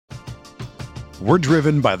We're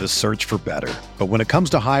driven by the search for better. But when it comes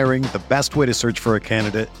to hiring, the best way to search for a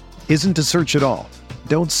candidate isn't to search at all.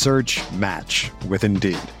 Don't search, match with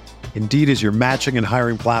Indeed. Indeed is your matching and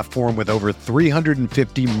hiring platform with over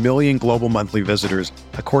 350 million global monthly visitors,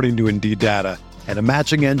 according to Indeed data, and a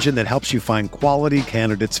matching engine that helps you find quality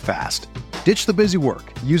candidates fast. Ditch the busy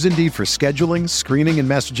work. Use Indeed for scheduling, screening, and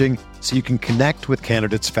messaging so you can connect with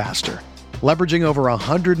candidates faster. Leveraging over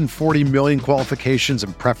 140 million qualifications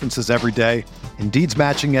and preferences every day, Indeed's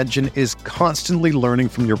matching engine is constantly learning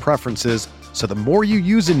from your preferences, so the more you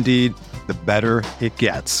use Indeed, the better it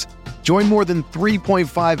gets. Join more than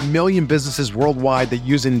 3.5 million businesses worldwide that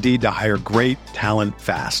use Indeed to hire great talent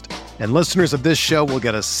fast. And listeners of this show will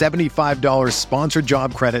get a $75 sponsored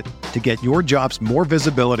job credit to get your jobs more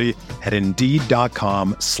visibility at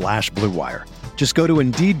Indeed.com/Blue Wire. Just go to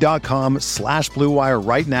Indeed.com/Blue Wire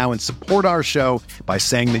right now and support our show by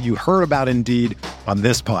saying that you heard about Indeed on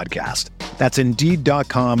this podcast. That's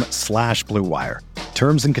Indeed.com/Blue Wire.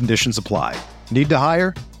 Terms and conditions apply. Need to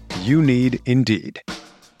hire? You need Indeed.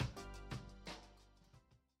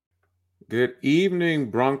 Good evening,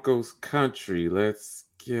 Broncos country. Let's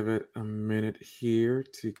give it a minute here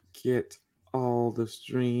to get all the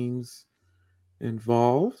streams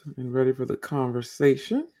involved and ready for the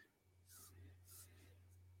conversation.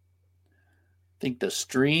 I think the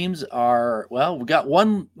streams are, well, we got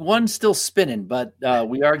one still spinning, but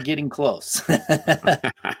we are getting close.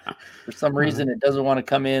 For some reason, it doesn't want to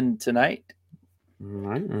come in tonight. All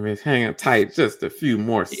right, let me hang it tight just a few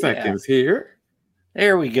more seconds here.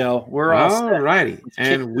 There we go. We're all righty.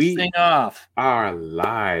 And we off. are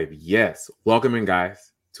live. Yes. Welcome in,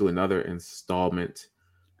 guys, to another installment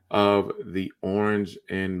of the Orange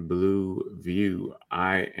and Blue View.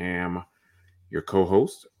 I am your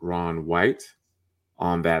co-host, Ron White.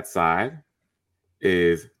 On that side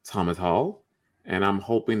is Thomas Hall. And I'm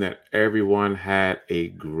hoping that everyone had a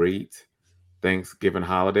great Thanksgiving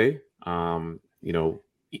holiday.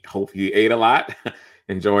 Hope you ate a lot.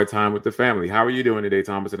 Enjoy time with the family. How are you doing today,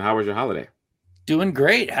 Thomas? And how was your holiday? Doing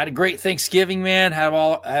great. Had a great Thanksgiving, man. Have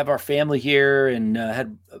our family here and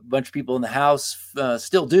had a bunch of people in the house.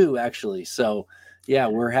 Still do, actually. So, yeah,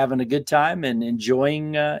 we're having a good time and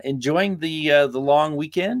enjoying the long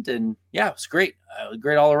weekend. And yeah, it was great.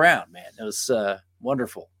 Great all around, man. It was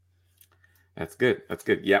wonderful. That's good.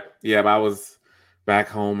 Yep. Yeah, I was back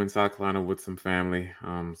home in South Carolina with some family.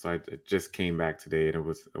 So I just came back today, and it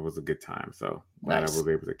was a good time. So glad I was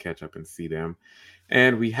able to catch up and see them.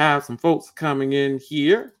 And we have some folks coming in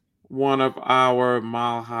here. One of our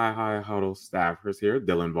Mile High Huddle staffers here,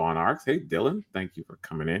 Dylan Vaughn Arks. Hey, Dylan, thank you for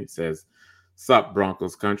coming in. He says, "Sup,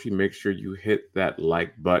 Broncos country. Make sure you hit that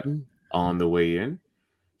like button on the way in.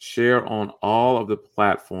 Share on all of the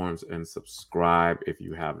platforms and subscribe if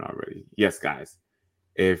you haven't already." Yes, guys.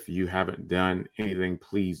 If you haven't done anything,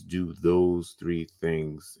 please do those three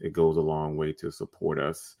things. It goes a long way to support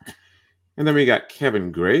us. And then we got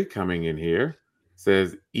Kevin Gray coming in here.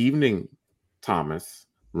 Says, "Evening, Thomas,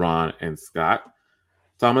 Ron, and Scott.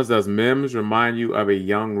 Thomas, does Mims remind you of a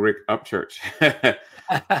young Rick Upchurch?"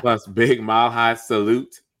 Plus, big Mile High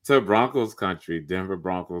salute to Broncos country. Denver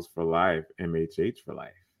Broncos for life. MHH for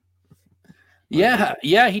life.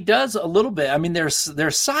 Yeah, he does a little bit. I mean, their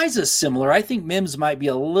size is similar. I think Mims might be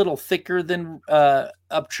a little thicker than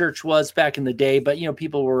Upchurch was back in the day, but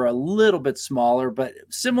people were a little bit smaller, but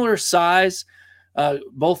similar size.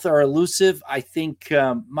 Both are elusive. I think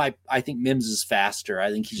Mims is faster.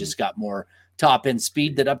 I think he just got more top end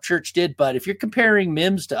speed that Upchurch did. But if you're comparing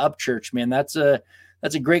Mims to Upchurch, man, that's a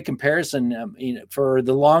great comparison. For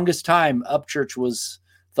the longest time, Upchurch was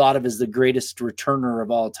thought of as the greatest returner of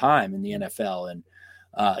all time in the NFL. And,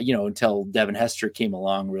 until Devin Hester came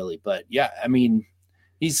along, really. But yeah, I mean,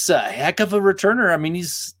 he's a heck of a returner. I mean,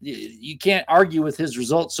 you can't argue with his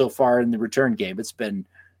results so far in the return game. It's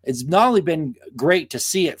not only been great to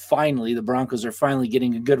see it finally, the Broncos are finally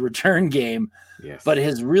getting a good return game, yes, but it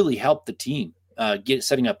has really helped the team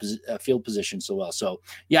setting up a field position so well. So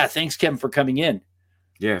yeah, thanks, Kevin, for coming in.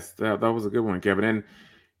 Yes, that was a good one, Kevin. And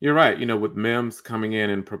you're right. With Mims coming in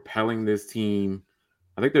and propelling this team,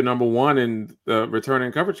 I think they're number one in the return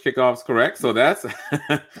and coverage kickoffs, correct? So that's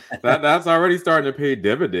that's already starting to pay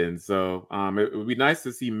dividends. So it would be nice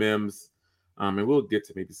to see Mims, and we'll get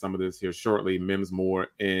to maybe some of this here shortly, Mims more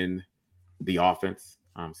in the offense,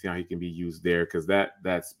 see how he can be used there, because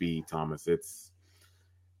that speed, Thomas, he's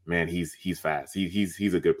fast.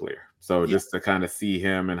 He's a good player. So just to kind of see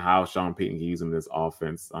him and how Sean Payton can use him in this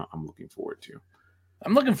offense, I'm looking forward to.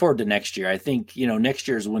 I'm looking forward to next year. I think, next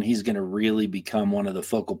year is when he's going to really become one of the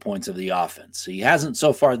focal points of the offense. He hasn't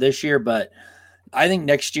so far this year, but I think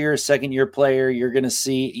next year, second-year player,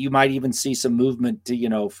 you might even see some movement to,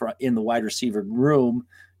 in the wide receiver room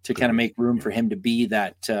to kind of make room for him to be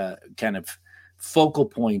that kind of focal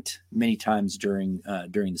point many times during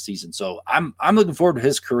the season. So I'm looking forward to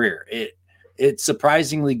his career. It's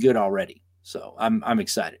surprisingly good already. So I'm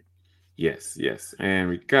excited. Yes. And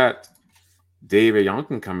we got David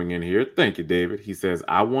Yonkin coming in here. Thank you, David. He says,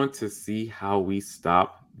 I want to see how we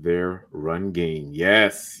stop their run game.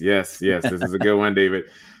 Yes. This is a good one, David.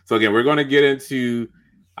 So again, we're going to get into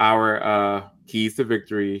our keys to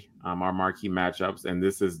victory, our marquee matchups, and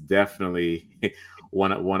this is definitely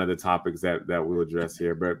one of the topics that we'll address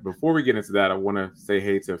here. But before we get into that, I want to say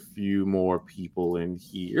hey to a few more people in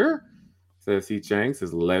here. Says he Chang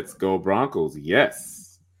says, let's go Broncos.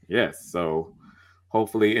 Yes. So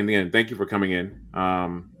hopefully in the end, thank you for coming in.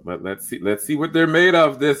 But let's see what they're made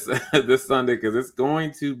of this Sunday, because it's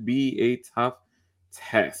going to be a tough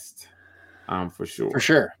test. For sure.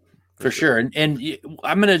 For sure. And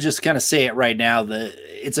I'm going to just kind of say it right now.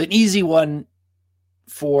 It's an easy one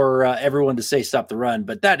for everyone to say stop the run,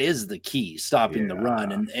 but that is the key, stopping the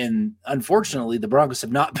run. And unfortunately, the Broncos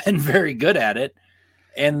have not been very good at it.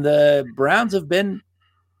 And the Browns have been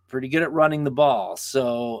pretty good at running the ball.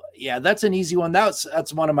 So yeah, that's an easy one. That's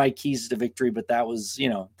one of my keys to victory, but that was,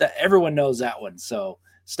 that everyone knows that one. So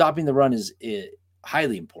stopping the run is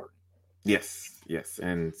highly important. Yes.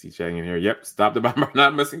 And see Chang in here. Yep. Stop the bomber,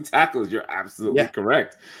 not missing tackles. You're absolutely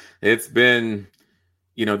correct. It's been,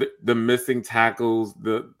 the missing tackles,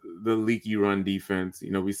 the leaky run defense,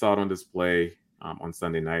 we saw it on display on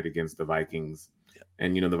Sunday night against the Vikings.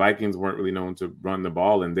 And, the Vikings weren't really known to run the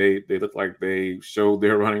ball, and they looked like they showed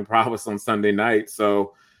their running prowess on Sunday night.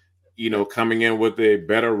 So, coming in with a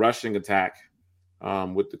better rushing attack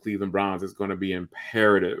with the Cleveland Browns, it's going to be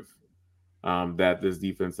imperative that this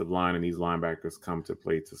defensive line and these linebackers come to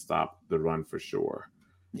play to stop the run for sure.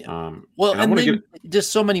 Yeah.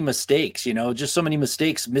 Just so many mistakes,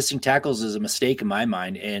 Missing tackles is a mistake in my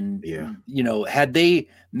mind. And, had they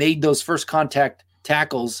made those first contact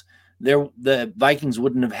tackles, the Vikings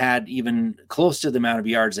wouldn't have had even close to the amount of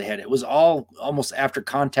yards they had. It was all almost after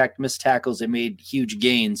contact missed tackles. They made huge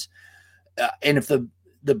gains. And if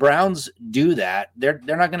the Browns do that, they're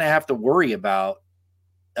not going to have to worry about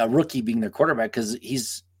a rookie being their quarterback, because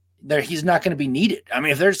he's not going to be needed. I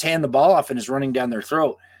mean, if they're just handing the ball off and is running down their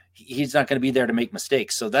throat, he's not going to be there to make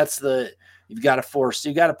mistakes. So you've got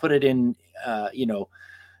to put it in,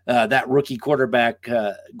 that rookie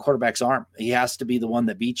quarterback's arm. He has to be the one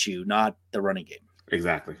that beats you, not the running game.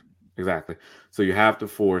 Exactly. So you have to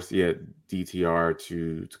force DTR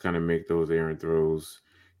to kind of make those errant throws,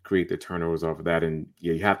 create the turnovers off of that. And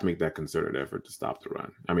you have to make that concerted effort to stop the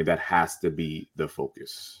run. I mean, that has to be the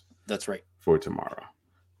focus. That's right. For tomorrow.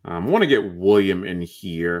 I want to get William in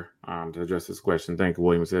here to address this question. Thank you,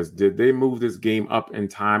 William. Says, did they move this game up in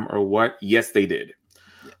time or what? Yes, they did.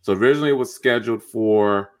 Yeah. So originally it was scheduled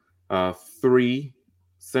for 3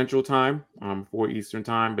 Central Time, 4 Eastern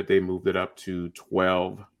Time, but they moved it up to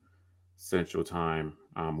 12 Central Time,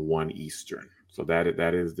 1 Eastern. So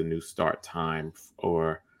that is the new start time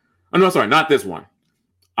not this one.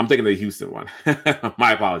 I'm thinking the Houston one.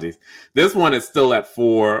 My apologies. This one is still at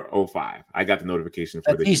 4:05. I got the notification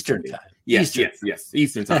for the Eastern time. Yes.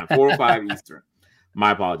 Eastern time, 4:05 Eastern.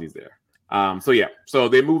 My apologies there. So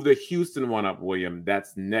they moved the Houston one up, William.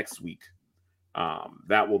 That's next week.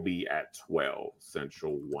 That will be at 12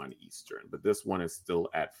 Central, 1 Eastern. But this one is still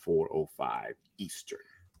at 4:05 Eastern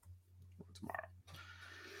tomorrow.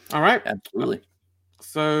 All right. Absolutely.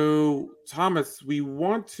 So, Thomas, we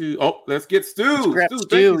want to... let's get Stu.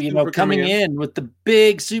 Stu, coming in with the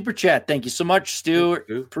big super chat. Thank you so much, Stu.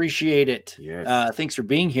 Appreciate it. Yes. Thanks for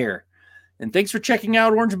being here. And thanks for checking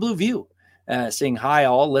out Orange and Blue View. Saying hi,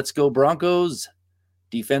 all. Let's go, Broncos.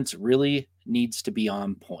 Defense really needs to be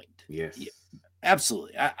on point. Yes. Yeah,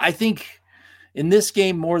 absolutely. I think in this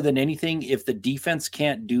game, more than anything, if the defense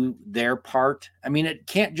can't do their part, I mean, it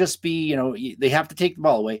can't just be, they have to take the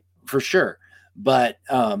ball away for sure. But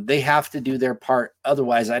they have to do their part.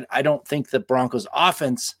 Otherwise, I don't think the Broncos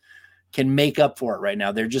offense can make up for it right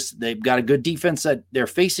now. They've got a good defense that they're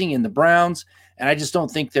facing in the Browns. And I just don't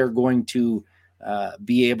think they're going to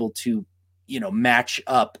be able to, match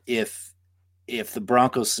up if the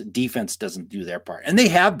Broncos defense doesn't do their part. And they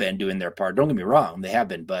have been doing their part. Don't get me wrong. They have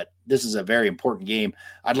been, but this is a very important game.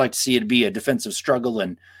 I'd like to see it be a defensive struggle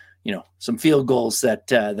and, some field goals that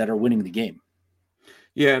are winning the game.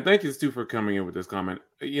 Yeah, thank you, Stu, for coming in with this comment.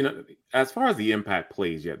 As far as the impact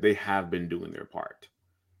plays, they have been doing their part.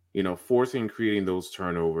 Forcing, creating those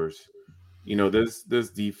turnovers. This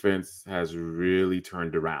defense has really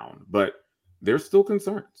turned around, but there's still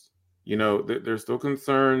concerns. there's still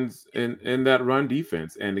concerns in that run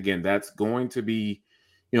defense. And again, that's going to be,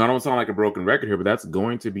 I don't sound like a broken record here, but that's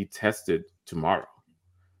going to be tested tomorrow.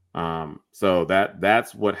 So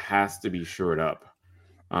that's what has to be shored up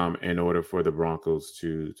in order for the Broncos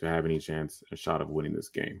to have any chance, a shot of winning this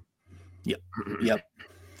game. Yep.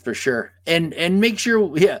 For sure. And make sure,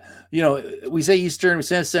 we say Eastern, we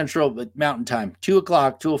say Central, but Mountain Time,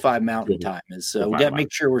 2:00, 2:05 Mountain Time is. So we got to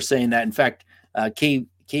make sure we're saying that. In fact,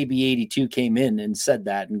 KB82 came in and said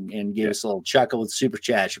that and gave us a little chuckle with Super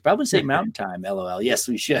Chat. Should probably say Mountain Time, LOL. Yes,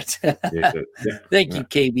 we should. Thank you,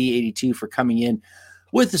 KB82, for coming in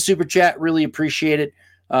with the Super Chat. Really appreciate it.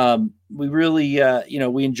 We really,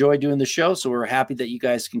 we enjoy doing the show, so we're happy that you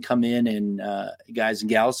guys can come in and guys and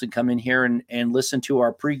gals can come in here and listen to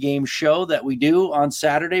our pregame show that we do on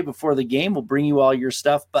Saturday before the game. We'll bring you all your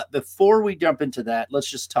stuff. But before we jump into that, let's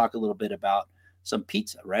just talk a little bit about some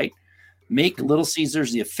pizza, right? Make Little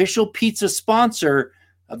Caesars the official pizza sponsor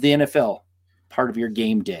of the NFL, part of your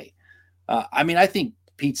game day. I think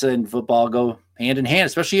pizza and football go hand in hand,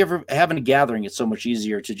 especially if you're having a gathering. It's so much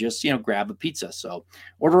easier to just, grab a pizza. So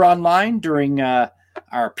order online during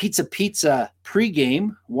our Pizza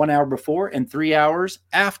pregame 1 hour before and 3 hours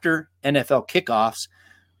after NFL kickoffs,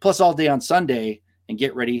 plus all day on Sunday, and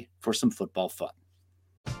get ready for some football fun.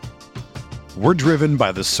 We're driven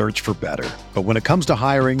by the search for better. But when it comes to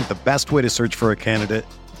hiring, the best way to search for a candidate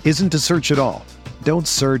isn't to search at all. Don't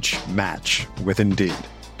search, match with Indeed.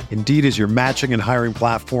 Indeed is your matching and hiring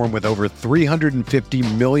platform with over 350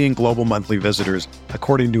 million global monthly visitors,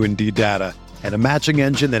 according to Indeed data, and a matching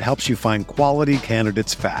engine that helps you find quality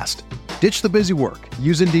candidates fast. Ditch the busy work.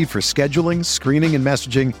 Use Indeed for scheduling, screening, and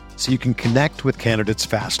messaging so you can connect with candidates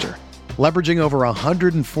faster. Leveraging over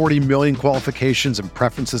 140 million qualifications and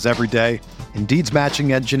preferences every day, Indeed's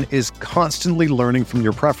matching engine is constantly learning from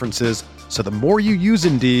your preferences, so the more you use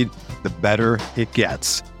Indeed, the better it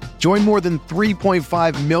gets. Join more than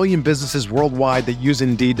 3.5 million businesses worldwide that use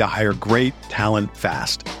Indeed to hire great talent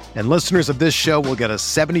fast. And listeners of this show will get a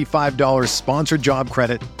 $75 sponsored job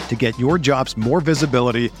credit to get your jobs more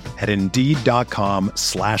visibility at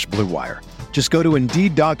Indeed.com/Blue Wire. Just go to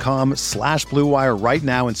Indeed.com/Blue Wire right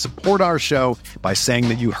now and support our show by saying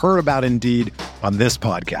that you heard about Indeed on this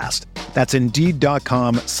podcast. That's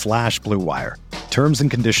Indeed.com/Blue Wire. Terms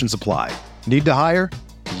and conditions apply. Need to hire?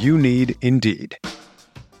 You need Indeed.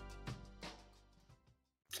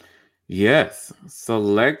 Yes.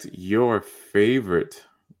 Select your favorite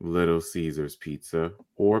Little Caesars pizza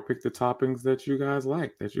or pick the toppings that you guys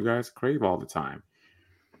like, that you guys crave all the time.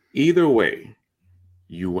 Either way,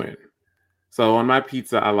 you win. So on my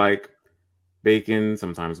pizza, I like bacon,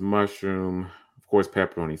 sometimes mushroom, of course,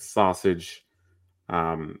 pepperoni, sausage.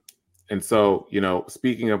 And so,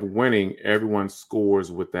 speaking of winning, everyone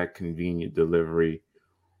scores with that convenient delivery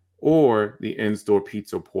or the in-store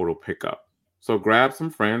pizza portal pickup. So grab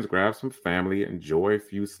some friends, grab some family, enjoy a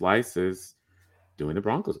few slices during the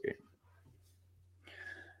Broncos game.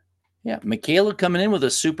 Yeah, Michaela coming in with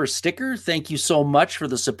a super sticker. Thank you so much for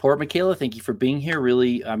the support, Michaela. Thank you for being here.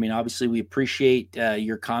 Really, obviously we appreciate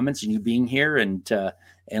your comments and you being here and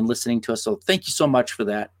listening to us. So thank you so much for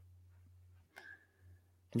that.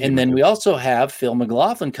 And then we also have Phil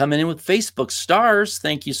McLaughlin coming in with Facebook stars.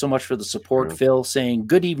 Thank you so much for the support, Phil, saying,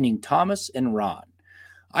 "Good evening, Thomas and Ron.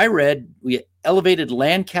 I read we elevated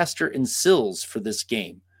Lancaster and Sills for this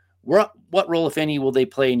game. What role, if any, will they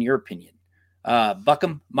play in your opinion?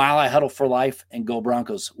 Buckham, Mile High Huddle for life, and go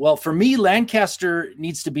Broncos." Well, for me, Lancaster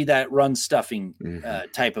needs to be that run stuffing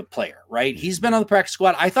type of player, right? He's been on the practice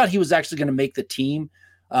squad. I thought he was actually going to make the team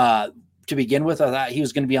to begin with. I thought he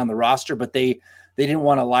was going to be on the roster, but they didn't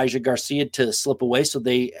want Elijah Garcia to slip away, so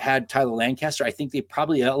they had Tyler Lancaster. I think they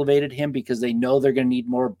probably elevated him because they know they're going to need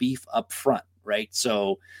more beef up front, right?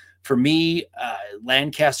 So for me,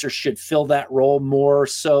 Lancaster should fill that role more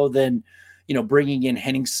so than bringing in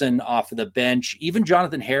Henningsen off of the bench, even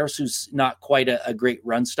Jonathan Harris, who's not quite a great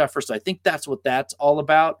run stuffer. So I think that's what that's all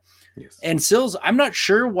about. Yes. And Sills, I'm not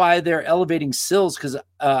sure why they're elevating Sills because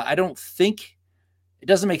I don't think it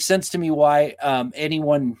doesn't make sense to me why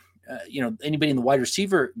anybody in the wide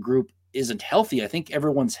receiver group isn't healthy. I think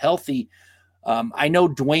everyone's healthy. I know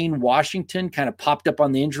Dwayne Washington kind of popped up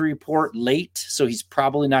on the injury report late, so he's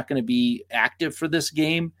probably not going to be active for this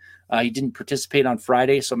game. He didn't participate on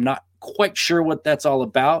Friday, so I'm not quite sure what that's all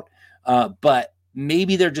about. But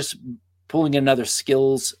maybe they're just pulling another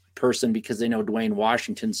skills person because they know Dwayne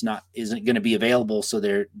Washington's isn't going to be available, so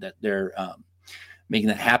they're making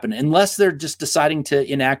that happen. Unless they're just deciding to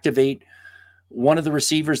inactivate one of the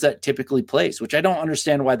receivers that typically plays, which I don't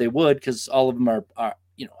understand why they would, because all of them are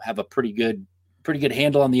have a pretty good pretty good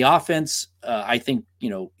handle on the offense. I think,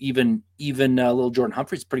 even little Jordan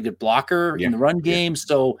Humphrey's a pretty good blocker in the run game.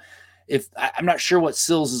 So I'm not sure what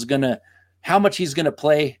Sills is how much he's going to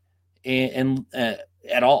play and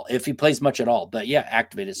at all, if he plays much at all, but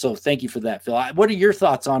activated. So thank you for that, Phil. What are your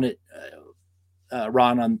thoughts on it,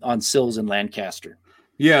 Ron, on Sills and Lancaster?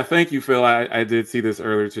 Yeah, thank you, Phil. I did see this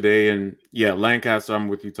earlier today, and Lancaster, I'm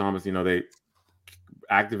with you, Thomas. They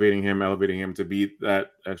activating him, elevating him to be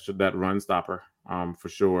that run stopper, for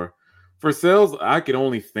sure. For Sills, I could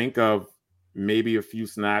only think of maybe a few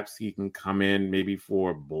snaps he can come in, maybe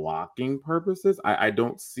for blocking purposes. I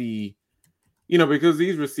don't see, because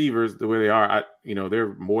these receivers, the way they are,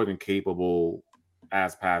 they're more than capable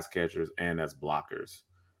as pass catchers and as blockers.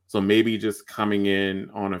 So maybe just coming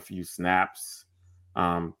in on a few snaps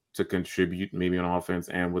to contribute, maybe on offense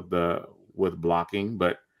and with blocking.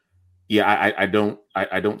 But I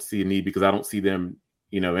don't see a need, because I don't see them,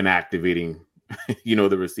 inactivating,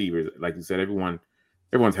 the receivers. Like you said,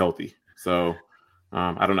 everyone's healthy. So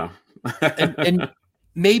I don't know. and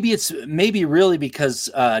maybe really because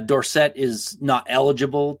Dorsett is not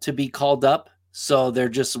eligible to be called up. So they're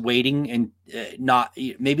just waiting and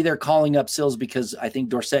maybe they're calling up Sills because I think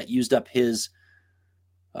Dorsett used up his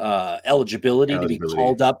eligibility to be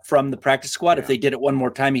called up from the practice squad. If they did it one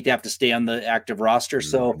more time, he'd have to stay on the active roster.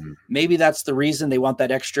 So maybe that's the reason they want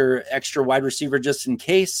that extra wide receiver just in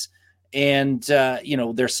case. And,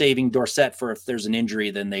 they're saving Dorsett for if there's an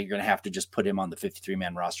injury, then they're going to have to just put him on the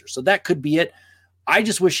 53-man roster. So that could be it. I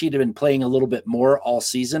just wish he'd have been playing a little bit more all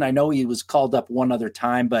season. I know he was called up one other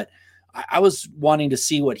time, but I was wanting to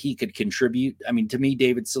see what he could contribute. I mean, to me,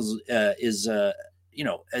 David Sills is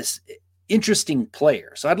as interesting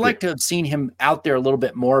player. So I'd like to have seen him out there a little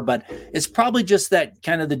bit more, but it's probably just that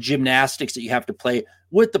kind of the gymnastics that you have to play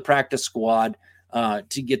with the practice squad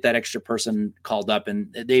to get that extra person called up.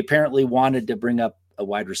 And they apparently wanted to bring up a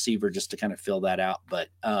wide receiver just to kind of fill that out. But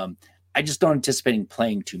I just don't anticipate him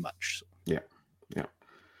playing too much. Yeah.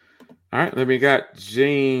 All right. Then we got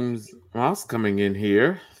James Ross coming in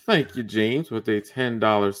here. Thank you, James, with a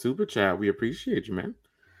 $10 super chat. We appreciate you, man.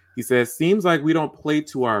 He says, seems like we don't play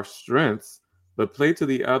to our strengths, but play to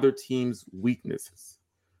the other team's weaknesses.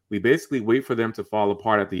 We basically wait for them to fall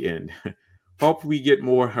apart at the end. Hope we get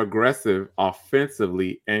more aggressive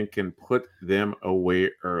offensively and can put them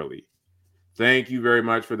away early. Thank you very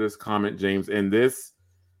much for this comment, James. And this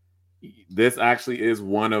actually is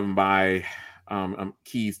one of my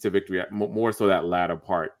keys to victory, more so that latter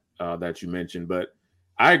part that you mentioned. But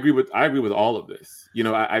I agree with all of this.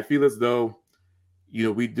 I feel as though,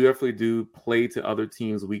 we definitely do play to other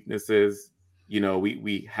teams' weaknesses.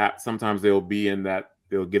 We have, sometimes they'll be in that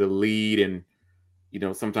they'll get a lead, and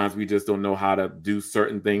sometimes we just don't know how to do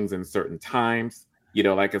certain things in certain times.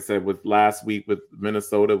 Like I said, with last week with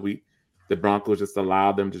Minnesota, the Broncos just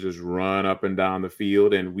allowed them to just run up and down the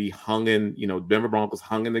field, and we hung in. Denver Broncos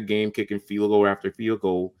hung in the game, kicking field goal after field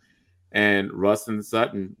goal, and Russ and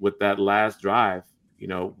Sutton with that last drive,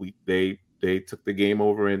 they took the game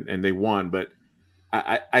over and they won. But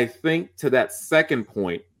I think to that second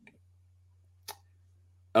point,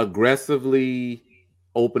 aggressively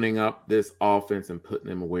opening up this offense and putting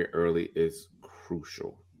them away early is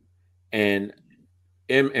crucial. And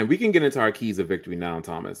we can get into our keys of victory now,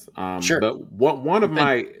 Thomas. Sure. But one of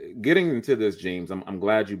my getting into this, James, I'm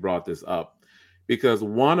glad you brought this up, because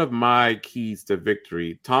one of my keys to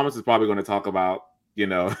victory, Thomas is probably going to talk about,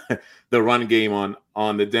 the run game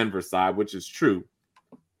on the Denver side, which is true.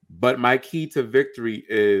 But my key to victory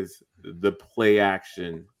is the play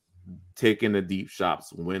action, taking the deep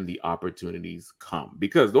shots when the opportunities come,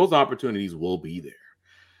 because those opportunities will be there.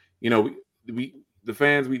 The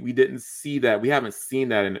fans, we didn't see that. We haven't seen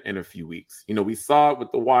that in a few weeks. We saw it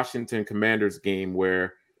with the Washington Commanders game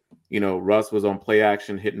where, Russ was on play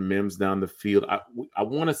action, hitting Mims down the field. I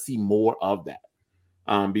want to see more of that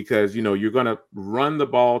because, you're going to run the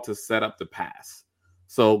ball to set up the pass.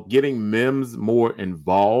 So getting Mims more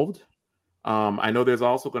involved. I know there's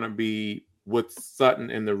also going to be, with Sutton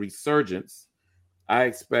in the resurgence, I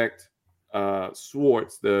expect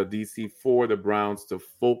Schwartz, the DC for the Browns, to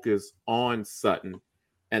focus on Sutton.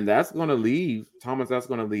 And that's going to leave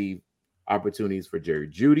opportunities for Jerry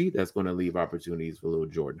Jeudy. That's going to leave opportunities for little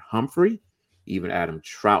Jordan Humphrey, even Adam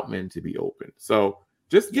Troutman to be open. So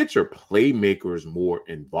just get your playmakers more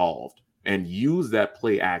involved and use that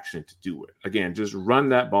play action to do it. Again, just run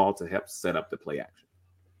that ball to help set up the play action.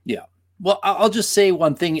 Yeah. Well, I'll just say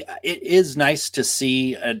one thing. It is nice to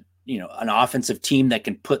see an offensive team that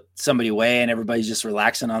can put somebody away and everybody's just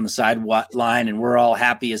relaxing on the sideline and we're all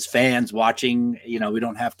happy as fans watching. We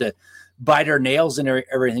don't have to bite our nails and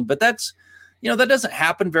everything. But that's, that doesn't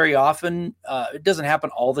happen very often. It doesn't happen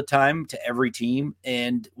all the time to every team,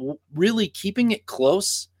 and really keeping it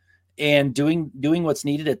close and doing what's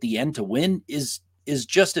needed at the end to win is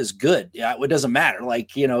just as good. Yeah, it doesn't matter.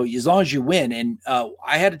 Like, as long as you win. And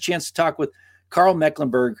I had a chance to talk with Carl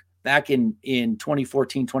Mecklenburg back in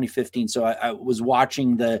 2014, 2015. So I was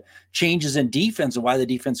watching the changes in defense and why the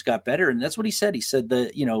defense got better. And that's what he said. He said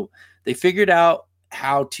that, they figured out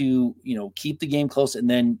how to, keep the game close and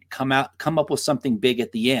then come up with something big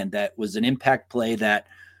at the end. That was an impact play that,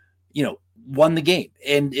 won the game.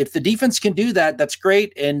 And if the defense can do that, that's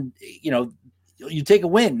great. And, you take a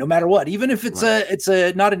win no matter what, even if it's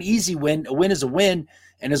not an easy win. A win is a win.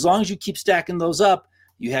 And as long as you keep stacking those up,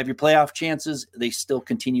 you have your playoff chances. They still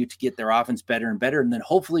continue to get their offense better and better. And then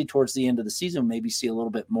hopefully towards the end of the season, maybe see a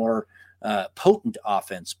little bit more potent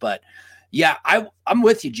offense. But yeah, I'm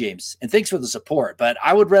with you, James. And thanks for the support. But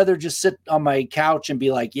I would rather just sit on my couch and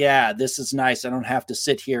be like, yeah, this is nice. I don't have to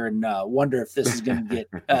sit here and wonder if this is going to get,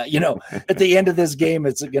 at the end of this game,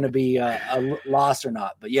 it's going to be a loss or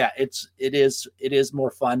not. But yeah, it is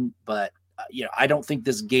more fun. But, I don't think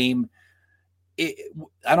this game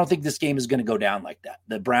is going to go down like that.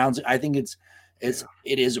 The Browns, I think it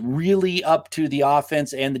is really up to the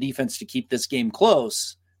offense and the defense to keep this game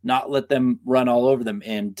close, not let them run all over them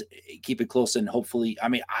and keep it close. And hopefully,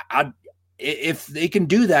 if they can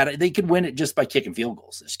do that, they could win it just by kicking field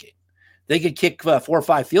goals this game. They could kick 4 or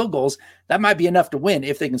 5 field goals. That might be enough to win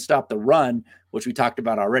if they can stop the run, which we talked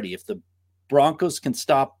about already. If the Broncos can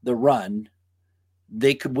stop the run,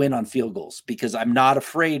 they could win on field goals, because I'm not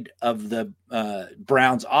afraid of the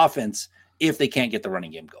Browns offense if they can't get the running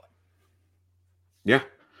game going. Yeah,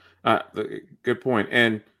 good point.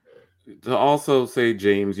 And to also say,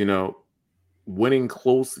 James, winning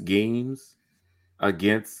close games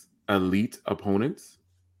against elite opponents,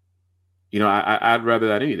 I'd rather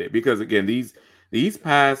that any day, because again, these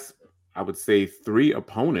past, I would say, 3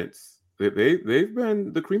 opponents, they've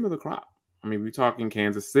been the cream of the crop. I mean, we're talking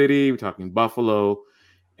Kansas City, we're talking Buffalo,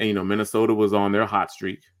 and Minnesota was on their hot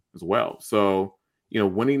streak as well. So,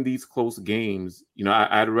 winning these close games,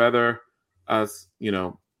 I'd rather us,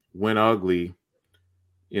 win ugly.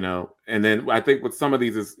 And then I think with some of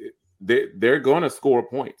these is they're going to score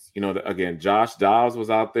points. Again, Josh Dobbs was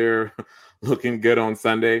out there looking good on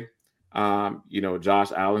Sunday.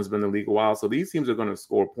 Josh Allen's been in the league a while. So these teams are going to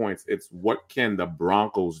score points. It's what can the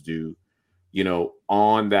Broncos do,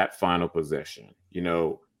 on that final possession,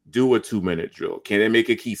 do a 2-minute drill. Can they make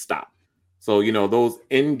a key stop? So, those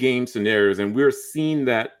in-game scenarios, and we're seeing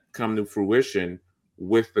that come to fruition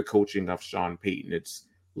with the coaching of Sean Payton. It's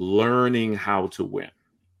learning how to win.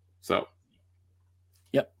 So,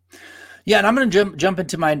 yep. Yeah. And I'm going to jump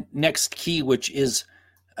into my next key, which is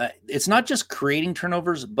it's not just creating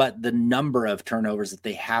turnovers, but the number of turnovers that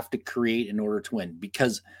they have to create in order to win.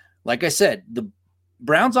 Because like I said, the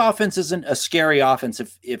Browns offense isn't a scary offense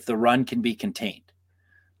if the run can be contained,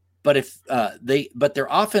 but but their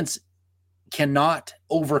offense cannot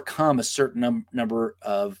overcome a certain number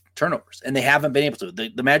of turnovers, and they haven't been able to.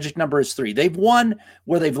 The magic number is 3. They've won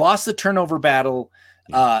where they've lost the turnover battle,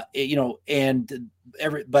 but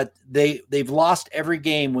they've lost every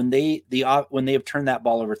game when they have turned that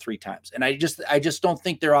ball over 3 times. And I just don't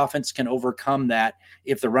think their offense can overcome that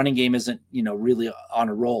if the running game isn't, really on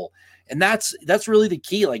a roll. And that's really the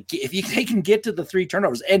key. Like if they can get to the 3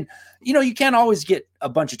 turnovers, and you can't always get a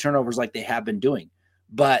bunch of turnovers like they have been doing,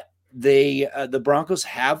 but the Broncos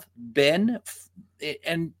have been,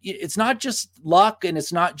 and it's not just luck, and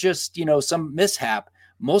it's not just, some mishap.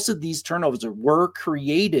 Most of these turnovers were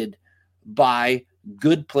created by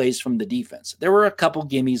good plays from the defense. There were a couple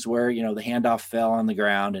gimmies where, the handoff fell on the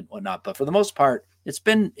ground and whatnot, but for the most part, it's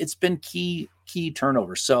been key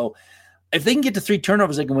turnovers. So if they can get to 3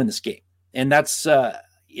 turnovers, they can win this game. And that's,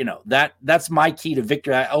 that's my key to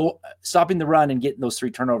victory. Stopping the run and getting those 3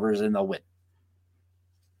 turnovers, and they'll win.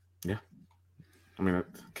 Yeah. I mean, I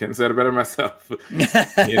couldn't say it better myself.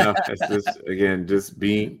 It's just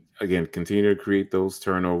continue to create those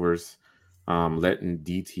turnovers. Letting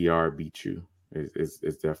DTR beat you is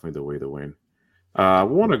definitely the way to win. I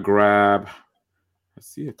want to grab, I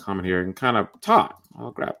see a comment here, and kind of Todd.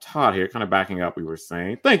 I'll grab Todd here, kind of backing up we were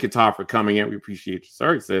saying. Thank you, Todd, for coming in. We appreciate you,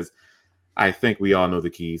 sir. He says, I think we all know the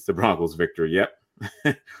keys to Broncos victory. Yep.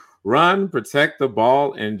 Run, protect the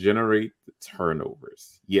ball, and generate the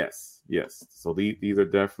turnovers. Yes. So these are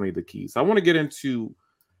definitely the keys. So I want to get into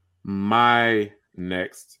my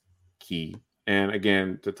next key. And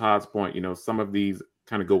again, to Todd's point, some of these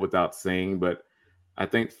kind of go without saying, but I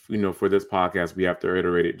think, for this podcast, we have to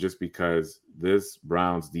reiterate it just because this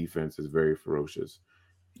Browns defense is very ferocious.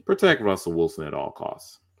 Protect Russell Wilson at all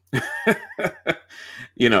costs.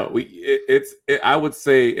 I would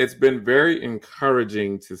say it's been very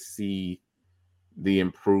encouraging to see the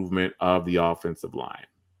improvement of the offensive line.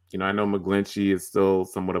 I know McGlinchey is still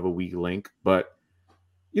somewhat of a weak link, but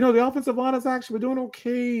the offensive line is actually doing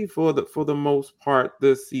okay for the most part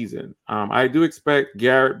this season. I do expect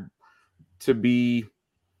Garrett to be.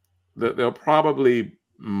 They'll probably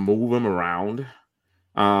move him around.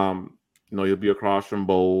 He'll be across from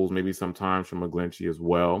Bowles, maybe sometimes from McGlinchey as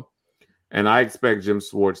well. And I expect Jim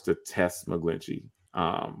Schwartz to test McGlinchey.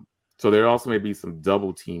 So there also may be some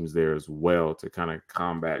double teams there as well to kind of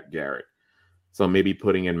combat Garrett. So maybe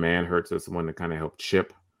putting in Manhurts as someone to kind of help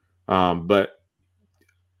chip. But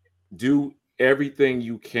do everything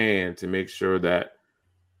you can to make sure that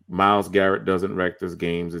Myles Garrett doesn't wreck this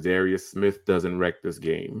game, Zadarius Smith doesn't wreck this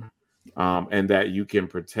game, and that you can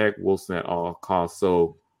protect Wilson at all costs.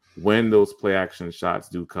 So when those play action shots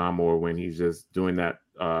do come, or when he's just doing that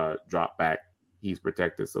drop back, he's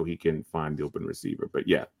protected so he can find the open receiver. But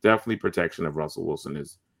yeah, definitely protection of Russell Wilson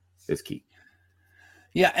is key.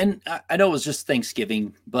 Yeah, and I know it was just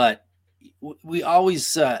Thanksgiving, but we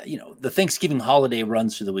always, the Thanksgiving holiday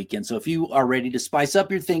runs through the weekend. So if you are ready to spice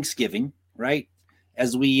up your Thanksgiving, right,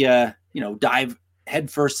 as we, dive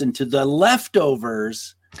headfirst into the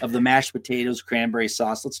leftovers of the mashed potatoes, cranberry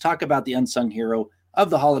sauce, let's talk about the unsung hero of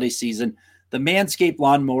the holiday season, the Manscaped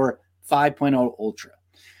Lawnmower 5.0 Ultra.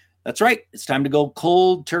 That's right. It's time to go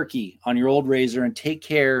cold turkey on your old razor and take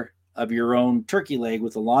care of your own turkey leg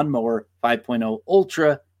with the Lawnmower 5.0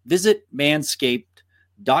 Ultra. Visit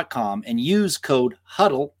manscaped.com and use code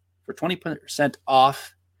HUDDLE for 20%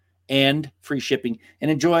 off and free shipping, and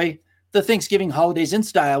enjoy the Thanksgiving holidays in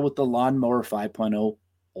style with the Lawnmower 5.0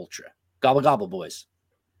 Ultra. Gobble, gobble, boys.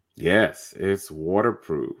 Yes, it's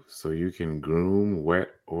waterproof, so you can groom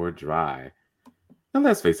wet or dry. And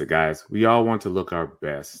let's face it, guys, we all want to look our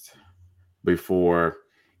best before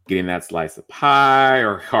getting that slice of pie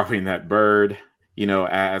or carving that bird,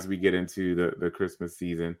 as we get into the Christmas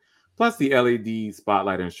season. Plus, the LED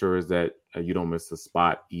spotlight ensures that you don't miss a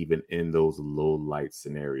spot even in those low light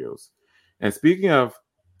scenarios. And speaking of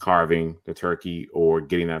carving the turkey or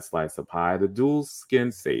getting that slice of pie, the dual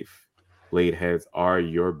skin safe blade heads are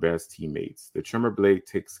your best teammates. The trimmer blade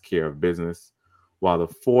takes care of business, while the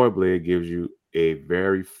forward blade gives you a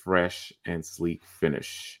very fresh and sleek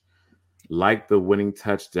finish, like the winning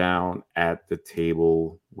touchdown at the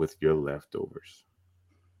table with your leftovers.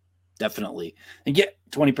 Definitely. And get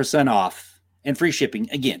 20% off and free shipping,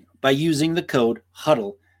 again, by using the code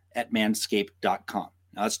HUDDLE at manscaped.com.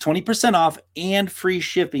 Now, it's 20% off and free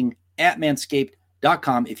shipping at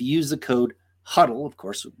manscaped.com if you use the code HUDDLE, of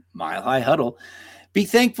course, Mile High Huddle. Be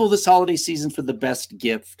thankful this holiday season for the best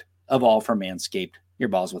gift of all from Manscaped. Your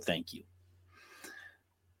balls will thank you.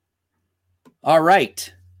 All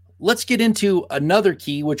right. Let's get into another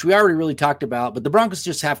key, which we already really talked about, but the Broncos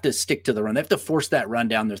just have to stick to the run. They have to force that run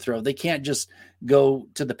down their throat. They can't just go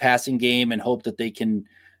to the passing game and hope that they can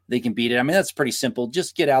beat it. I mean, that's pretty simple.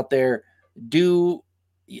 Just get out there,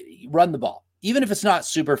 run the ball. Even if it's not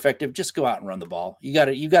super effective, just go out and run the ball.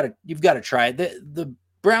 You've got to try it. The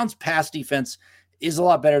Browns pass defense is a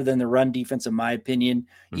lot better than the run defense, in my opinion,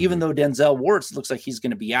 even though Denzel Ward looks like he's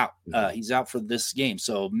going to be out. He's out for this game.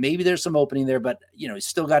 So maybe there's some opening there, but you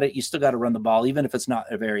still got to run the ball, even if it's not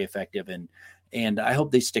very effective. And I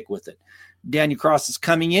hope they stick with it. Daniel Cross is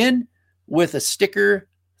coming in with a sticker.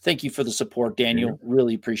 Thank you for the support, Daniel.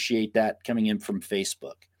 Really appreciate that coming in from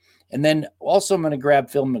Facebook. And then also I'm going to grab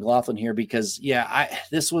Phil McLaughlin here because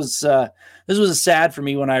this was sad for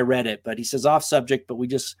me when I read it, but he says off subject, but we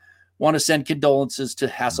just want to send condolences to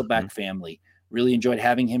Hasselbeck family. Really enjoyed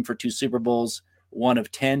having him for 2 Super Bowls, one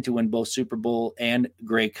of 10 to win both Super Bowl and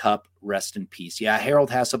Grey Cup. Rest in peace. Yeah, Harold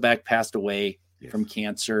Hasselbeck passed away from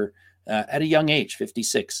cancer at a young age,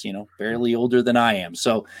 56. Barely older than I am.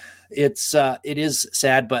 So it is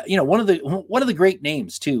sad, but one of the great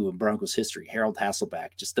names too in Broncos history, Harold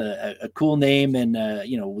Hasselbeck, just a cool name, and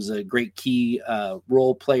was a great key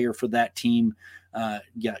role player for that team.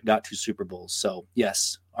 Got 2 Super Bowls. So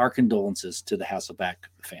yes, our condolences to the Hasselbeck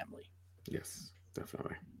family. Yes,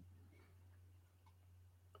 definitely.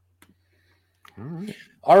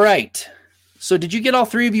 All right. So did you get all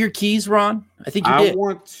 3 of your keys, Ron? I think you did. I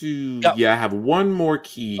want to, I have one more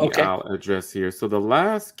key I'll address here. So the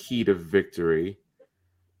last key to victory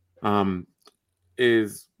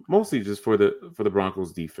is mostly just for the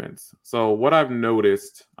Broncos defense. So what I've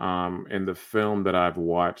noticed in the film that I've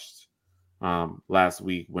watched last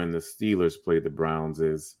week when the Steelers played the Browns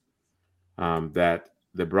is that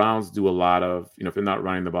the Browns do a lot of, if they're not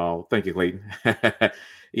running the ball, thank you, Clayton.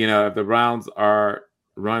 If the Browns are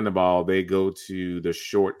run the ball, they go to the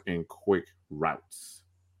short and quick routes.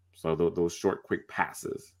 So those short, quick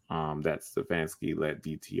passes that Stefanski let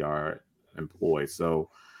DTR employ. So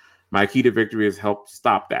my key to victory is help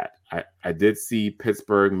stop that. I did see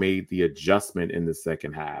Pittsburgh made the adjustment in the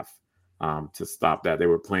second half to stop that. They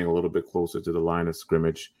were playing a little bit closer to the line of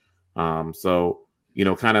scrimmage. So,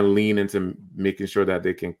 kind of lean into making sure that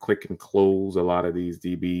they can click and close a lot of these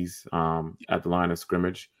DBs at the line of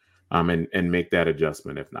scrimmage and make that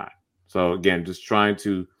adjustment if not. So, again, just trying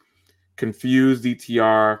to confuse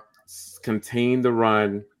DTR, contain the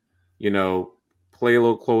run, play a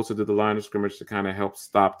little closer to the line of scrimmage to kind of help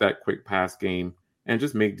stop that quick pass game and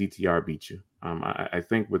just make DTR beat you. I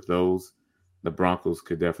think with those, the Broncos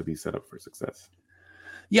could definitely set up for success.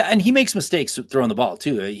 Yeah, and he makes mistakes throwing the ball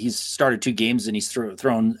too. He's started 2 games and he's thrown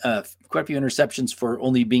quite a few interceptions for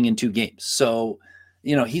only being in 2 games. So,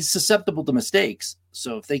 he's susceptible to mistakes.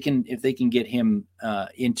 So if they can get him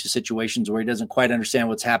into situations where he doesn't quite understand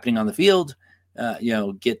what's happening on the field,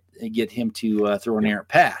 get him to throw an errant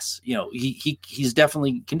pass. He's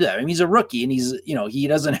definitely can do that. I mean, he's a rookie and he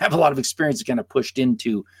doesn't have a lot of experience kind of pushed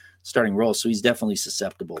into starting roles. So he's definitely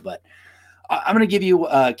susceptible, but I'm going to give you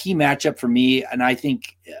a key matchup for me. And I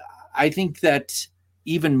think that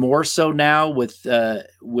even more so now with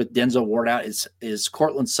Denzel Ward out is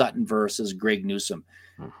Cortland Sutton versus Greg Newsome.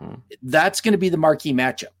 Mm-hmm. That's going to be the marquee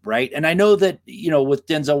matchup, right? And I know that, with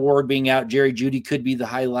Denzel Ward being out, Jerry Jeudy could be the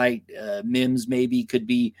highlight. Mims maybe could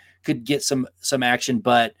get some action.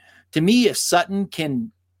 But to me, if Sutton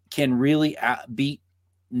can really beat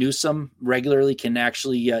Newsome regularly, can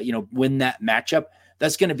actually, win that matchup,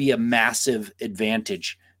 that's going to be a massive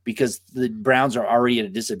advantage because the Browns are already at a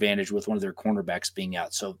disadvantage with one of their cornerbacks being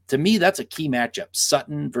out. So to me, that's a key matchup,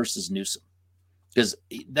 Sutton versus Newsome, because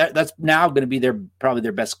that's now going to be probably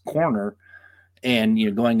their best corner and,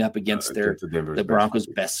 going up against the Broncos'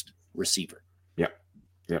 best receiver. Yep.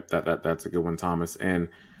 That's a good one, Thomas. And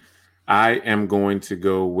I am going to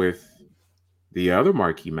go with the other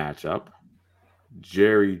marquee matchup,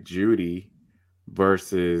 Jerry Jeudy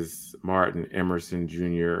versus Martin Emerson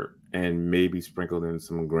Jr. and maybe sprinkled in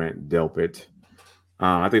some Grant Delpit.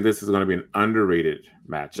 I think this is going to be an underrated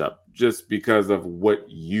matchup just because of what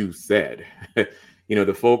you said.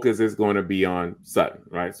 The focus is going to be on Sutton,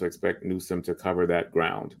 right? So expect Newsome to cover that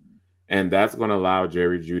ground. And that's going to allow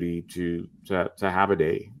Jerry Jeudy to have a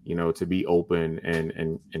day, to be open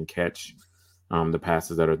and catch the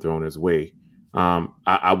passes that are thrown his way.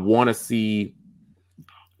 I want to see,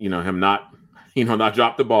 him not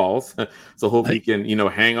drop the balls. So hope he can,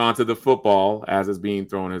 hang on to the football as it's being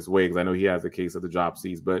thrown his way. Because I know he has a case of the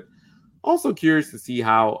dropsies, but also curious to see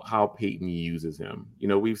how Peyton uses him.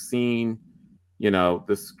 We've seen,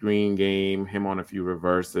 the screen game, him on a few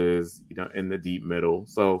reverses, in the deep middle.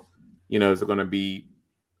 So, is it going to be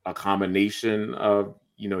a combination of,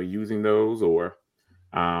 using those or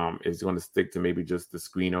is it going to stick to maybe just the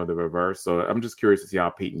screen or the reverse? So I'm just curious to see how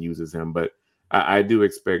Peyton uses him, but I do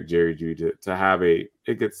expect Jerry Jeudy to have a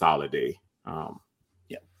good solid day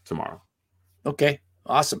tomorrow. Okay,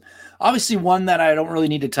 awesome. Obviously, one that I don't really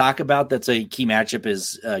need to talk about that's a key matchup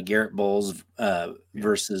is Garrett Bowles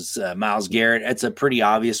versus Myles Garrett. It's a pretty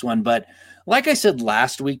obvious one, but like I said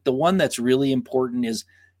last week, the one that's really important is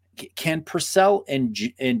can Purcell and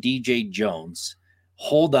DJ Jones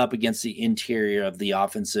hold up against the interior of the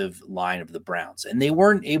offensive line of the Browns? And they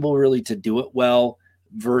weren't able really to do it well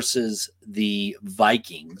versus the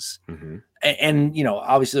Vikings. Mm-hmm. And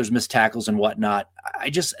obviously there's missed tackles and whatnot.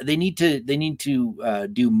 They need to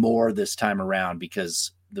do more this time around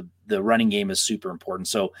because the running game is super important.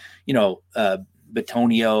 So,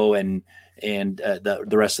 Batonio and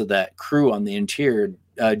the rest of that crew on the interior,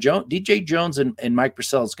 DJ Jones and Mike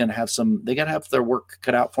Purcell is going to have they got to have their work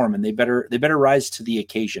cut out for them, and they better rise to the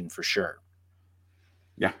occasion for sure.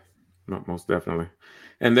 Yeah, most definitely.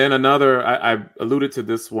 And then another, I alluded to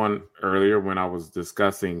this one earlier when I was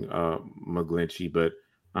discussing McGlinchey, but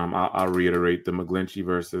I'll reiterate the McGlinchey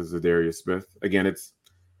versus Zadarius Smith. Again,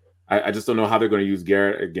 I just don't know how they're going to use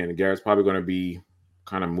Garrett. Again, Garrett's probably going to be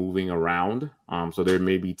kind of moving around. So there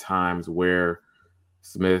may be times where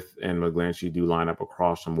Smith and McGlinchey do line up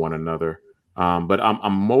across from one another. But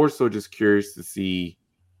I'm more so just curious to see,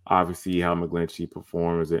 obviously, how McGlinchey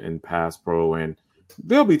performs in pass pro, and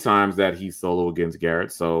there'll be times that he's solo against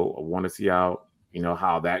Garrett. So I want to see how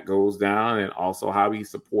that goes down, and also how he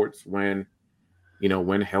supports when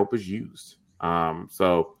help is used.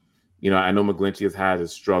 So I know McGlinchey has had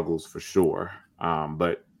his struggles for sure.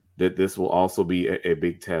 But that this will also be a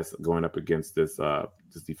big test going up against this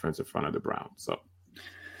defensive front of the Browns. So.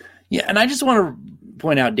 Yeah, and I just want to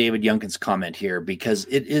point out David Youngkin's comment here because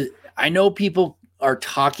I know people are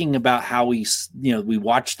talking about how we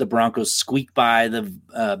watched the Broncos squeak by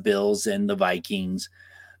the Bills and the Vikings,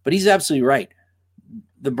 but he's absolutely right.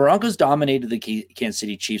 The Broncos dominated the Kansas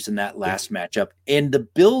City Chiefs in that last matchup, and the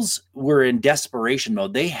Bills were in desperation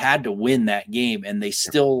mode. They had to win that game, and they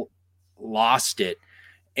still lost it.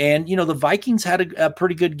 And the Vikings had a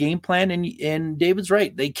pretty good game plan, and David's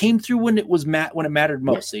right. They came through when it mattered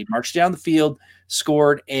most. They marched down the field,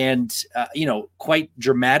 scored, and quite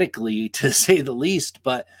dramatically, to say the least.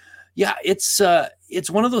 But yeah, it's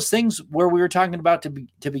one of those things where we were talking about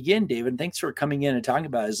to begin, David. Thanks for coming in and talking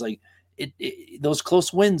about it. Is like those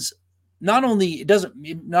close wins. Not only does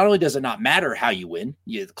it not matter how you win,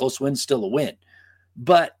 the close win's still a win,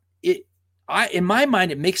 but in my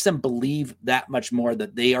mind, it makes them believe that much more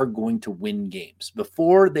that they are going to win games.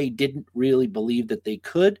 Before, they didn't really believe that they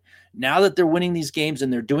could. Now that they're winning these games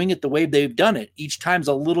and they're doing it the way they've done it, each time's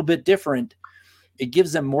a little bit different. It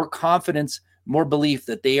gives them more confidence, more belief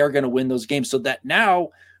that they are going to win those games, so that now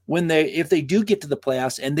if they do get to the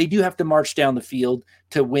playoffs and they do have to march down the field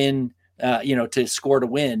to win, to score to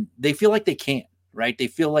win, they feel like they can. Right? They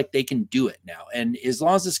feel like they can do it now. And as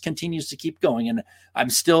long as this continues to keep going, and I'm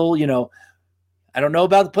still, I don't know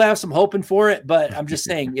about the playoffs. I'm hoping for it, but I'm just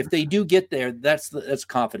saying if they do get there, that's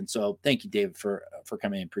confidence. So thank you, David, for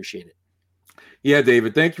coming in. Appreciate it. Yeah,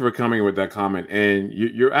 David, thank you for coming with that comment. And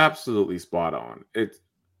you're absolutely spot on. It's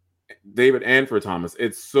David and for Thomas.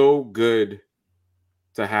 It's so good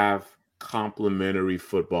to have complimentary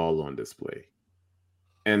football on display.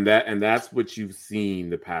 And that's what you've seen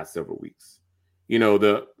the past several weeks.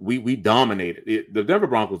 We dominated. The Denver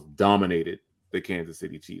Broncos dominated the Kansas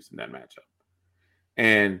City Chiefs in that matchup.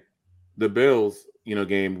 And the Bills,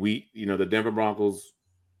 game, the Denver Broncos,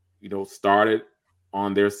 started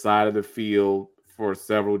on their side of the field for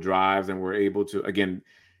several drives and were able to, again,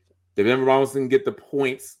 the Denver Broncos didn't get the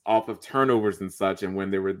points off of turnovers and such. And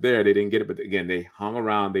when they were there, they didn't get it. But again, they hung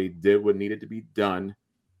around. They did what needed to be done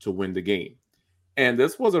to win the game. And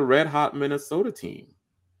this was a red-hot Minnesota team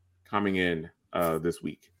coming in this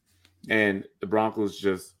week. And the Broncos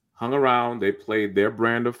just hung around. They played their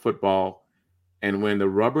brand of football. And when the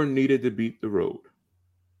rubber needed to beat the road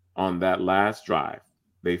on that last drive,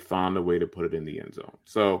 they found a way to put it in the end zone.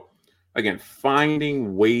 So, again,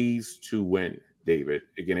 finding ways to win, David.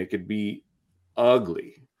 Again, it could be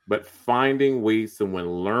ugly, but finding ways to win,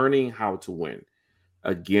 learning how to win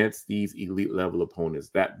against these elite level opponents.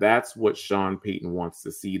 That's what Sean Payton wants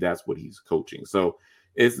to see. That's what he's coaching. So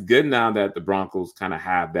it's good now that the Broncos kind of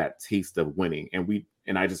have that taste of winning. And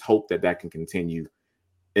I just hope that can continue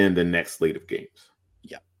in the next slate of games.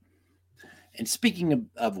 Yeah. And speaking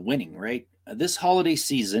of winning, right? This holiday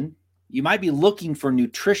season, you might be looking for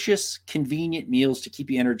nutritious, convenient meals to keep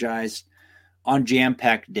you energized on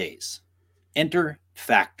jam-packed days. Enter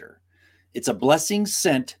Factor. It's a blessing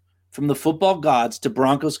sent from the football gods to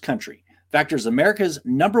Broncos country. Factor is America's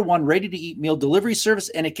 #1 ready-to-eat meal delivery service,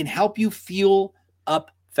 and it can help you fuel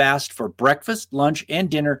up fast for breakfast, lunch, and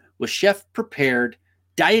dinner with chef-prepared,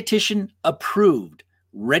 dietitian-approved,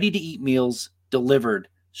 ready-to-eat meals delivered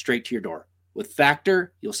straight to your door. With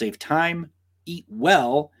Factor, you'll save time, eat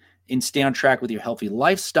well, and stay on track with your healthy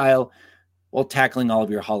lifestyle while tackling all of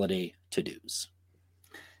your holiday to-dos.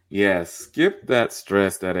 Yeah, skip that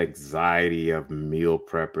stress, that anxiety of meal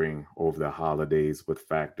prepping over the holidays with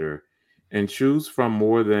Factor and choose from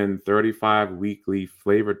more than 35 weekly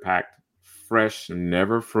flavor-packed, fresh,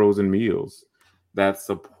 never frozen meals that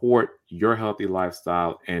support your healthy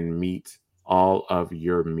lifestyle and meet all of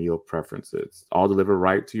your meal preferences, all delivered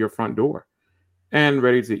right to your front door and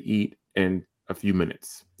ready to eat in a few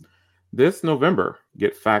minutes. This November,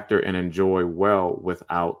 get Factor and enjoy well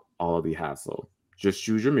without all of the hassle. Just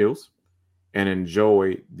choose your meals and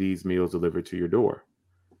enjoy these meals delivered to your door.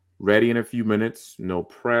 Ready in a few minutes, no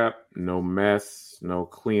prep, no mess, no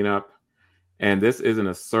cleanup. And this isn't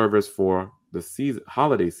a service for the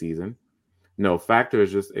holiday season. No, Factor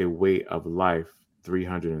is just a way of life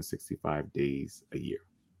 365 days a year.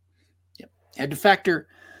 Yep. Head to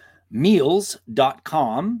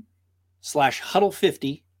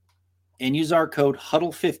factormeals.com/huddle50 and use our code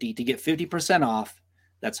huddle50 to get 50% off.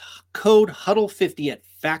 That's code huddle50 at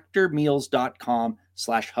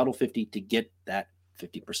factormeals.com/huddle50 to get that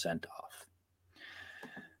 50% off.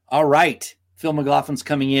 All right. Phil McLaughlin's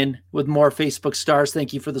coming in with more Facebook stars.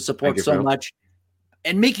 Thank you for the support so much.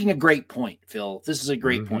 And making a great point, Phil. This is a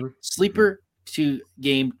great point. Sleeper to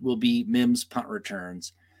game will be Mims punt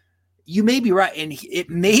returns. You may be right. And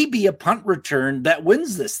it may be a punt return that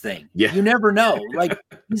wins this thing. Yeah. You never know. Like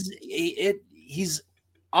he's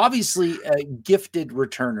obviously a gifted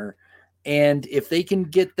returner. And if they can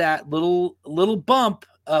get that little bump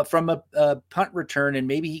from a punt return, and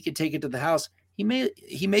maybe he could take it to the house. He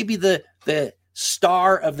may be the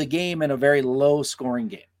star of the game in a very low scoring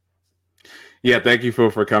game. Yeah, thank you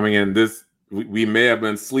for coming in. This we may have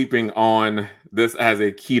been sleeping on this as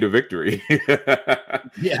a key to victory.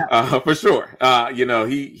 Yeah, for sure.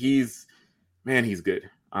 He's good.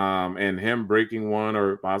 And him breaking one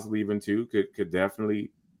or possibly even two could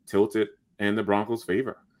definitely tilt it in the Broncos'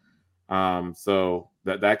 favor. So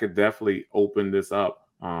that could definitely open this up.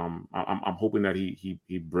 I'm hoping that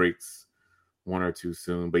he breaks one or two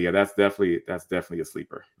soon. But yeah, that's definitely a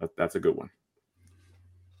sleeper. That's a good one.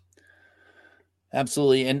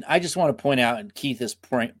 Absolutely. And I just want to point out, and Keith is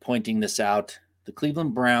pointing this out, the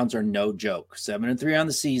Cleveland Browns are no joke. 7-3 on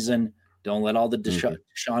the season. Don't let all the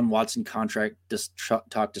Deshaun Watson contract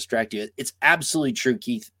talk distract you. It's absolutely true,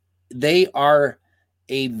 Keith. They are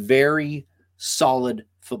a very solid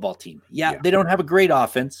football team. Yeah, they don't have a great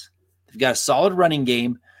offense. They've got a solid running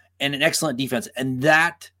game and an excellent defense, and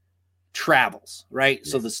that travels, right?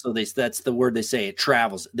 Yes. That's the word they say. It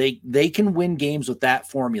travels. They can win games with that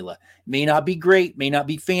formula. May not be great, may not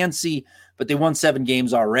be fancy, but they won 7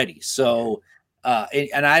 games already. So,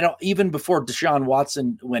 and I don't, even before Deshaun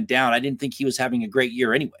Watson went down, I didn't think he was having a great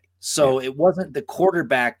year anyway. So it wasn't the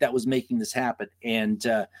quarterback that was making this happen. And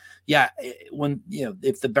when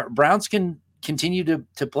if the Browns can continue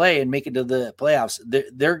to play and make it to the playoffs,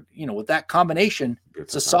 they're with that combination,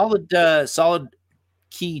 it's a solid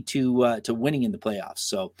key to winning in the playoffs.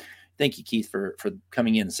 So thank you, Keith, for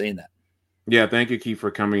coming in and saying that. Yeah, thank you, Keith, for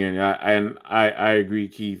coming in. I agree,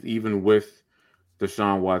 Keith. Even with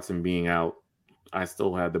Deshaun Watson being out, I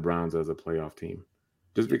still had the Browns as a playoff team,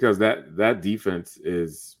 just because that defense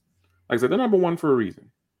is, like I said, they're number one for a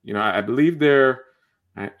reason. I believe they're,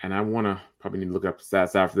 and I want to probably need to look up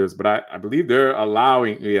stats after this, but I believe they're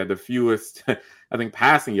allowing the fewest I think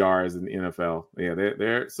passing yards in the NFL. Yeah,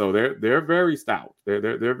 they're very stout.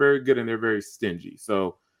 They're very good, and they're very stingy.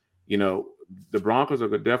 So, the Broncos are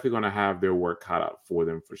definitely going to have their work cut out for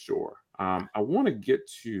them for sure. I want to get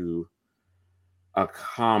to a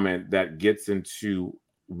comment that gets into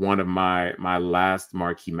one of my last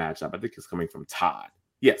marquee matchup. I think it's coming from Todd.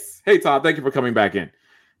 Yes. Hey, Todd, thank you for coming back in.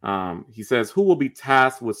 He says, who will be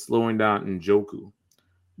tasked with slowing down Njoku?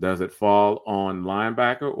 Does it fall on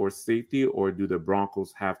linebacker or safety, or do the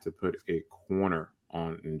Broncos have to put a corner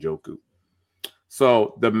on Njoku?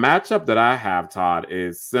 So the matchup that I have, Todd,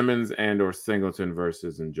 is Simmons and or Singleton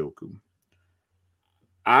versus Njoku.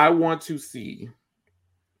 I want to see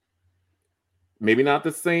maybe not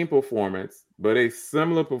the same performance, but a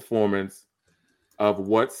similar performance of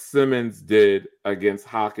what Simmons did against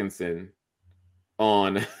Hawkinson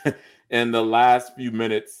in the last few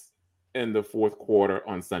minutes in the fourth quarter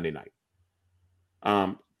on Sunday night.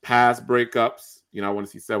 Pass breakups, I want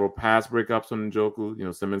to see several pass breakups on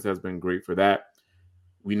Njoku. Simmons has been great for that.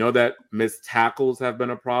 We know that missed tackles have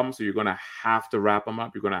been a problem, so you're going to have to wrap him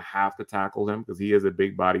up. You're going to have to tackle him because he is a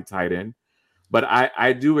big body tight end. But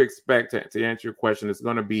I do expect, to answer your question, they're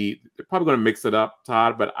probably going to mix it up,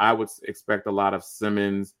 Todd, but I would expect a lot of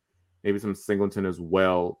Simmons, maybe some Singleton as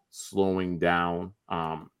well, slowing down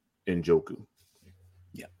Njoku.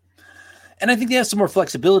 Yeah. And I think they have some more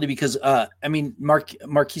flexibility because,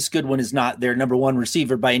 Marquise Goodwin is not their number one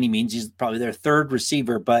receiver by any means. He's probably their third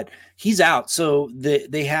receiver, but he's out. So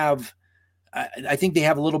they have, I think they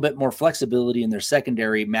have a little bit more flexibility in their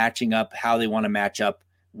secondary, matching up how they want to match up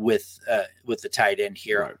with the tight end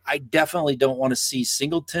here. Right. I definitely don't want to see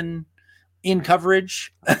Singleton in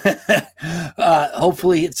coverage.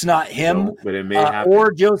 Hopefully it's not him, no, but it may happen.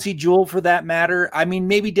 Or Josie Jewell for that matter. I mean,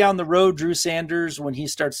 maybe down the road, Drew Sanders, when he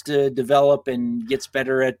starts to develop and gets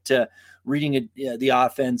better at reading the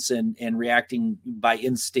offense and reacting by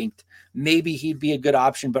instinct, maybe he'd be a good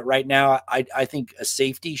option. But right now, I think a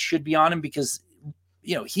safety should be on him because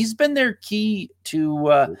he's been their key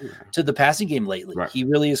to the passing game lately. Right. He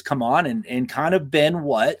really has come on and kind of been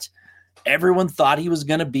what everyone thought he was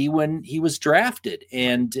going to be when he was drafted.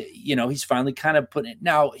 And, he's finally kind of putting it.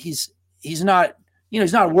 Now he's not,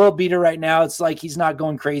 he's not a world beater right now. It's like he's not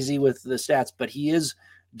going crazy with the stats, but he is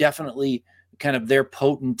definitely kind of their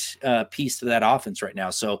potent piece to that offense right now.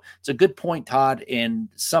 So it's a good point, Todd, and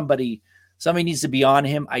somebody needs to be on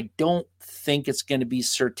him. I don't think it's going to be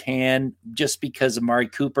Surtain just because Amari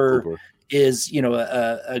Cooper is,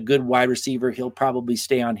 a good wide receiver. He'll probably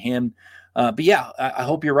stay on him. But yeah, I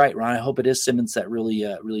hope you're right, Ron. I hope it is Simmons that really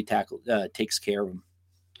takes care of him.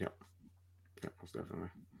 Yeah, most definitely.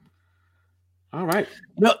 All right.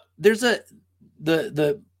 There's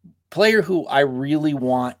the player who I really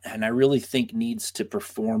want and I really think needs to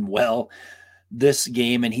perform well this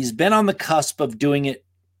game, and he's been on the cusp of doing it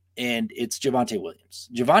and it's Javonte Williams.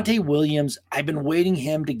 Javonte Williams, I've been waiting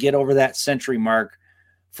him to get over that century mark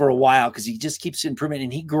for a while because he just keeps improving,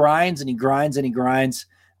 and he grinds and he grinds and he grinds.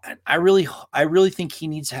 And I really think he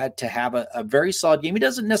needs to have a very solid game. He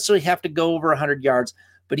doesn't necessarily have to go over 100 yards,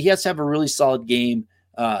 but he has to have a really solid game.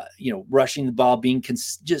 Rushing the ball, being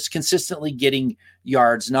just consistently getting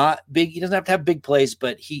yards. Not big. He doesn't have to have big plays,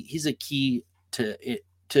 but he's a key to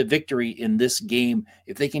victory in this game.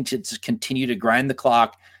 If they can just continue to grind the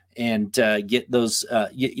clock and get those,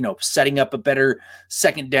 setting up a better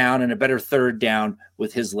second down and a better third down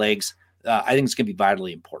with his legs, I think it's going to be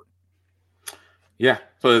vitally important. Yeah.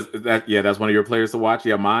 So that's one of your players to watch.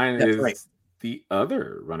 Yeah, mine That's is right. the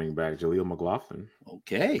other running back, Jaleel McLaughlin.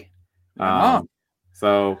 Okay.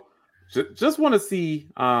 So just want to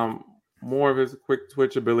see more of his quick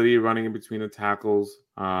twitch ability running in between the tackles.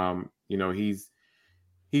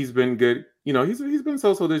 He's been good. He's been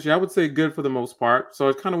so this year. I would say good for the most part. So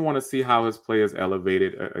I kind of want to see how his play is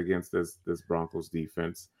elevated against this Broncos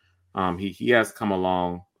defense. He has come a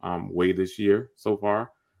long way this year so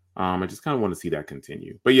far. I just kind of want to see that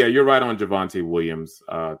continue. But yeah, you're right on Javonte Williams,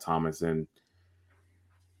 Thomas, and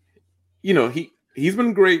he's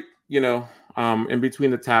been great. In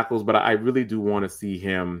between the tackles, but I really do want to see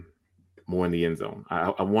him more in the end zone.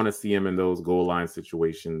 I want to see him in those goal line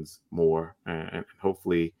situations more, and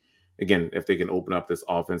hopefully, again, if they can open up this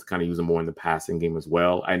offense, kind of use him more in the passing game as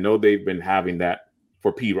well. I know they've been having that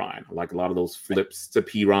for P. Ryan, like a lot of those flips to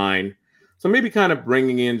P. Ryan. So maybe kind of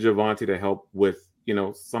bringing in Javonte to help with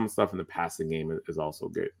some stuff in the passing game is also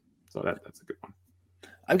good. So that's a good one.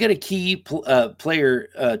 I've got a key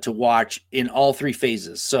player to watch in all three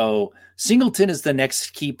phases. So Singleton is the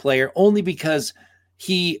next key player only because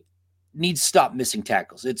he needs to stop missing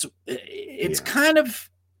tackles. It's kind of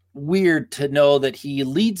weird to know that he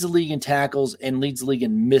leads the league in tackles and leads the league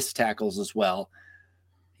in missed tackles as well.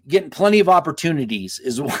 Getting plenty of opportunities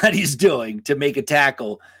is what he's doing to make a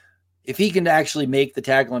tackle. If he can actually make the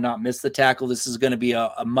tackle and not miss the tackle, this is going to be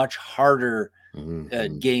a much harder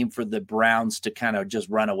game for the Browns to kind of just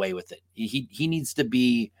run away with it. He needs to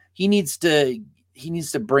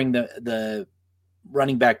bring the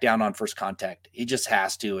running back down on first contact. He just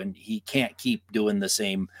has to, and he can't keep doing the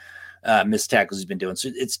same missed tackles he's been doing. So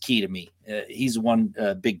it's key to me. He's one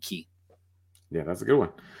big key. Yeah, that's a good one.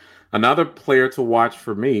 Another player to watch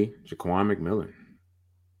for me, Jaquan McMillan.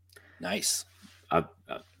 Nice.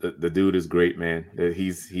 The dude is great, man.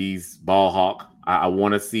 He's ball hawk. I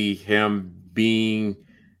want to see him being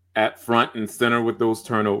at front and center with those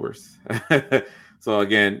turnovers. So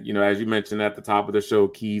again, as you mentioned at the top of the show,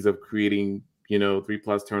 keys of creating,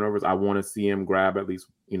 3+ turnovers. I want to see him grab at least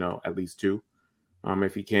 2,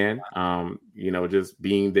 if he can. Just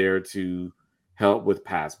being there to help with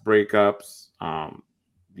pass breakups.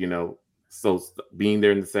 So being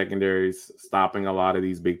there in the secondaries, stopping a lot of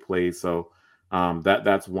these big plays. So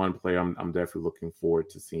that's one player I'm definitely looking forward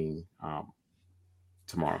to seeing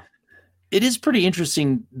tomorrow. It is pretty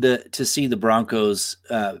interesting to see the Broncos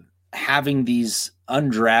having these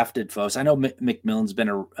undrafted folks. I know McMillan's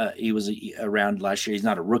been he was around last year. He's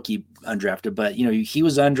not a rookie undrafted, but he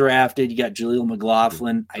was undrafted. You got Jaleel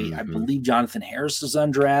McLaughlin. I believe Jonathan Harris is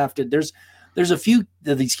undrafted. There's a few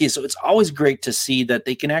of these kids, so it's always great to see that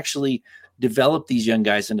they can actually develop these young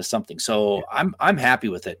guys into something. So I'm happy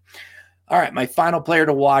with it. All right, my final player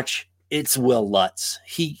to watch. It's Will Lutz.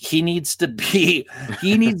 He needs to be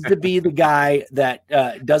the guy that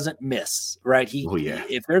doesn't miss, right?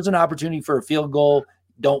 If there's an opportunity for a field goal,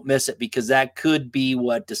 don't miss it, because that could be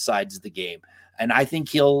what decides the game. And I think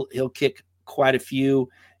he'll kick quite a few.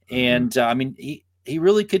 And he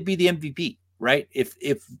really could be the MVP, right? If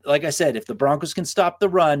like I said, if the Broncos can stop the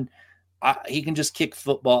run, he can just kick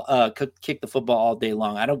the football all day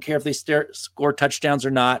long. I don't care if they score touchdowns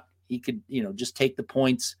or not. He could, just take the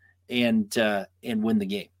points and win the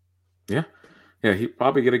game. Yeah, he'd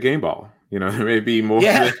probably get a game ball. There may be more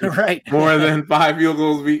more than 5 field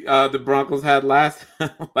goals the Broncos had last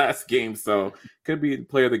game. So could be the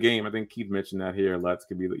player of the game. I think Keith mentioned that here. Lutz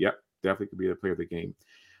could be definitely could be the player of the game.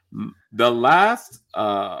 The last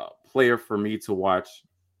player for me to watch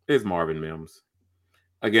is Marvin Mims.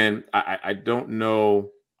 Again, I don't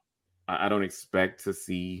know. I don't expect to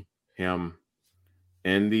see him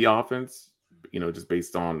in the offense, just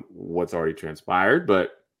based on what's already transpired,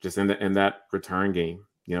 but just in that return game,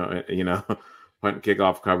 punt and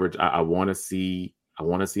kickoff coverage, I want to see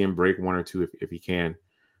him break 1 or 2 if he can.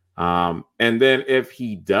 And then if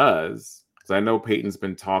he does, because I know Peyton's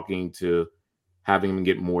been talking to having him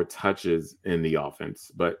get more touches in the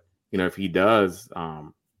offense, but if he does,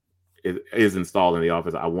 is installed in the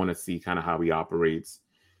offense, I want to see kind of how he operates,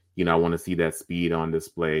 I want to see that speed on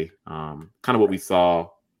display. Kind of what we saw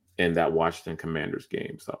in that Washington Commanders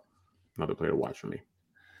game. So another player to watch for me.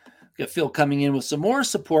 Got Phil coming in with some more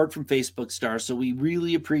support from Facebook stars. So we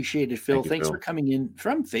really appreciate it, Phil. Thanks for coming in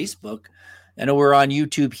from Facebook. I know we're on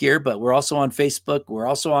YouTube here, but we're also on Facebook. We're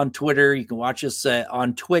also on Twitter. You can watch us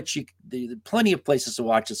on Twitch. There's plenty of places to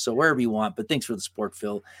watch us, so wherever you want. But thanks for the support,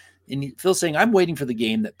 Phil. And Phil saying, I'm waiting for the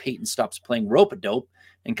game that Peyton stops playing rope-a-dope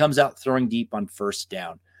and comes out throwing deep on first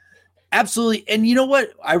down. Absolutely. And you know what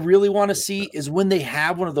I really want to see is when they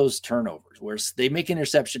have one of those turnovers where they make an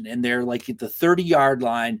interception and they're like at the 30-yard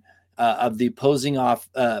line of the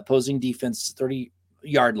opposing defense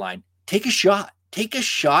 30-yard line. Take a shot. Take a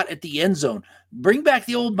shot at the end zone. Bring back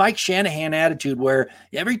the old Mike Shanahan attitude where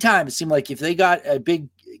every time it seemed like if they got a big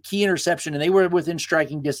key interception and they were within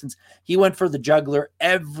striking distance, he went for the jugular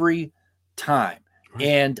every time. Right.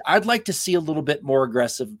 And I'd like to see a little bit more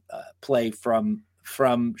aggressive play from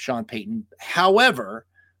Sean Payton. However,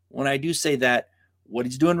 when I do say that, what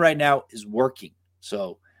he's doing right now is working.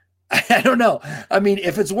 So I don't know. I mean,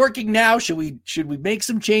 if it's working now, should we make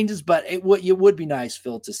some changes? But it would be nice,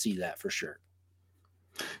 Phil, to see that for sure.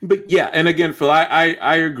 But yeah, and again, Phil,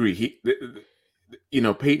 I agree.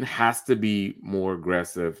 Peyton has to be more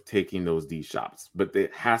aggressive taking those D shots, but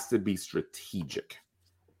it has to be strategic.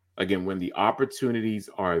 Again, when the opportunities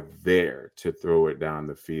are there to throw it down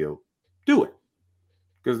the field, do it.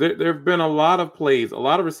 Because there have been a lot of plays, a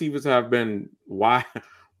lot of receivers have been wide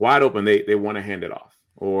open. They want to hand it off,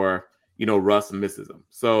 or Russ misses them.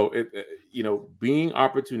 So being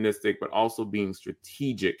opportunistic, but also being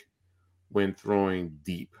strategic when throwing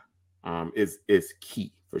deep is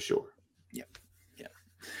key for sure.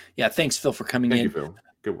 Yeah. Thanks, Phil, for coming in. Thank you, Phil.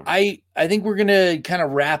 Good one. I think we're gonna kind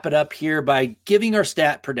of wrap it up here by giving our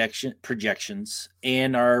stat projections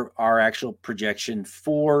and our actual projection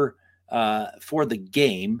for the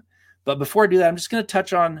game. But before I do that, I'm just going to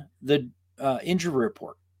touch on the injury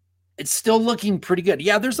report. It's still looking pretty good.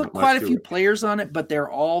 Yeah, there's quite a few players on it, but they're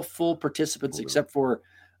all full participants except for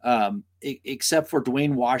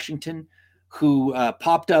Dwayne Washington, who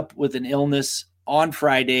popped up with an illness on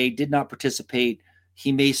Friday, did not participate.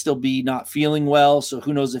 He may still be not feeling well, so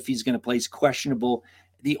who knows if he's going to play. He's questionable.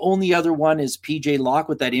 The only other one is PJ Locke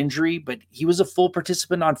with that injury, but he was a full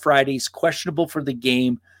participant on Friday. He's questionable for the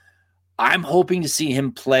game. I'm hoping to see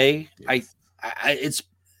him play. Yes.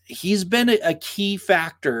 He's been a key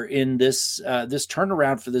factor in this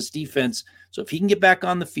turnaround for this defense. So if he can get back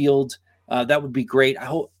on the field, that would be great. I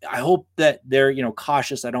hope that they're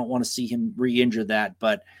cautious. I don't want to see him re-injure that,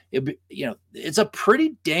 but it's a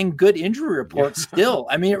pretty dang good injury report still.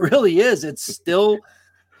 I mean, it really is. It's still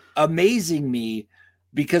amazing me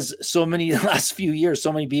because so many the last few years,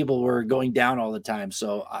 so many people were going down all the time.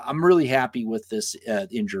 So I'm really happy with this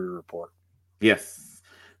injury report. Yes.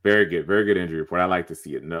 Very good. Very good injury report. I like to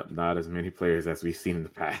see it. Not as many players as we've seen in the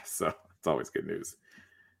past. So it's always good news.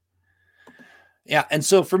 Yeah. And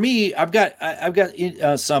so for me, I've got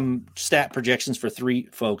some stat projections for three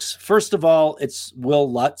folks. First of all, it's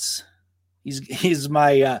Will Lutz. He's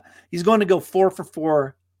going to go 4 for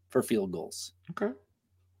 4 for field goals. Okay.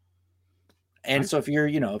 And so if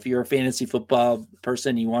you're a fantasy football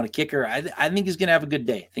person, you want a kicker, I think he's going to have a good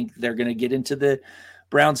day. I think they're going to get into the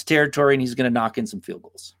Browns territory and he's going to knock in some field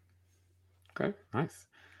goals. Okay. Nice.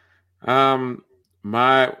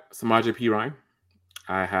 My Samaje Perine,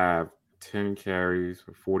 I have 10 carries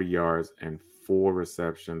for 40 yards and 4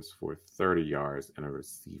 receptions for 30 yards and a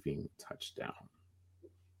receiving touchdown.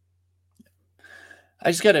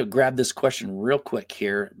 I just got to grab this question real quick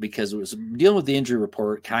here because it was dealing with the injury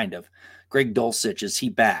report, kind of. Greg Dulcich, is he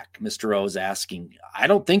back? Mr. O is asking. I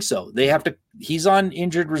don't think so. He's on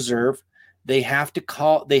injured reserve. They have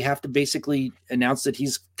to basically announce that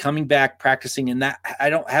he's coming back practicing, and that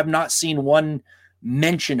I have not seen one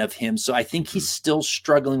mention of him. So I think he's still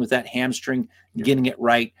struggling with that hamstring and getting it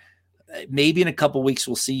right. Maybe in a couple weeks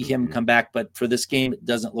we'll see him come back, but for this game, it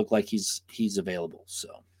doesn't look like he's available.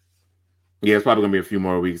 So yeah, it's probably gonna be a few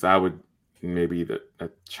more weeks. I would maybe the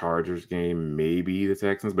Chargers game, maybe the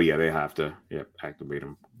Texans, but yeah, they have to activate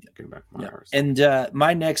him. Get back from IR. And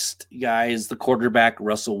my next guy is the quarterback,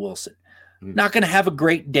 Russell Wilson. Not going to have a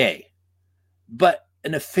great day, but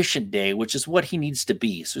an efficient day, which is what he needs to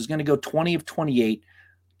be. So he's going to go 20 of 28,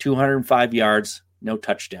 205 yards, no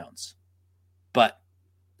touchdowns, but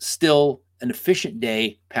still an efficient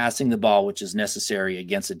day passing the ball, which is necessary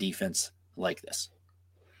against a defense like this.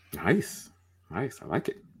 Nice. I like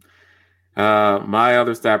it. My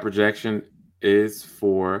other stat projection is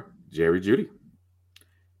for Jerry Jeudy.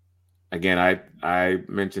 Again, I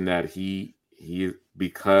mentioned that he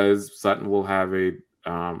because Sutton will have a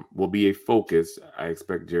will be a focus. I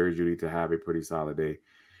expect Jerry Jeudy to have a pretty solid day.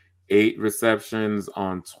 8 receptions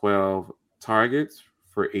on 12 targets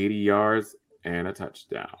for 80 yards and a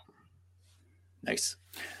touchdown. Nice.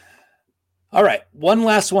 All right, one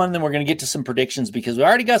last one, then we're going to get to some predictions because we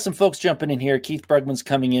already got some folks jumping in here. Keith Brugman's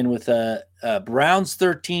coming in with a Browns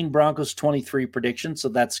 13, Broncos 23 prediction, so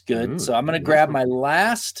that's good. So I'm going to grab my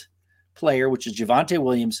last player, which is Javonte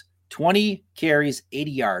Williams, 20 carries,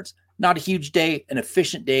 80 yards. Not a huge day, an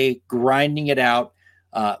efficient day, grinding it out.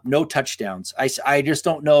 No touchdowns. I just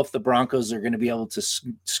don't know if the Broncos are going to be able to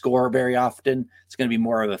score very often. It's going to be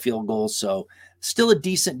more of a field goal, so still a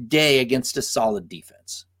decent day against a solid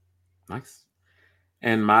defense. Nice.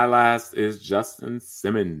 And my last is Justin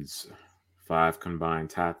Simmons. 5 combined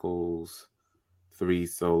tackles, 3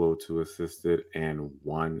 solo 2 assisted, and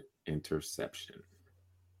 1 interception.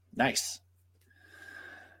 Nice.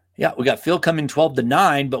 Yeah, we got Phil coming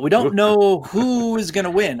 12-9, but we don't know who is going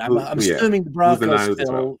to win. I'm assuming the Broncos,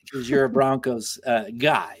 Phil, because you're a Broncos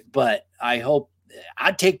guy. But I hope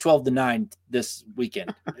I'd take 12-9 this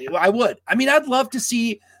weekend. I would. I mean, I'd love to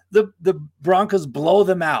see the Broncos blow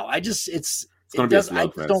them out. I just don't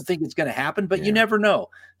think it's going to happen, but you never know.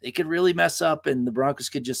 They could really mess up, and the Broncos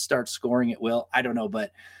could just start scoring at will. I don't know,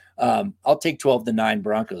 but I'll take 12-9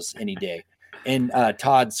 Broncos any day. And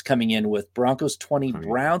Todd's coming in with Broncos 20,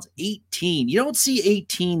 Browns 18. You don't see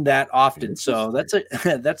 18 that often, so that's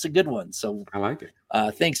a good one. So I like it.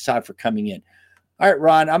 Thanks, Todd, for coming in. All right,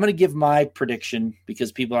 Ron, I'm going to give my prediction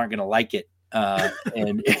because people aren't going to like it.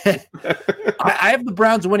 And I have the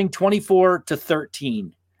Browns winning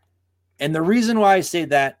 24-13. And the reason why I say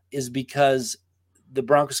that is because the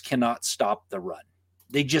Broncos cannot stop the run.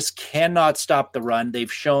 They just cannot stop the run.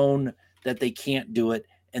 They've shown that they can't do it.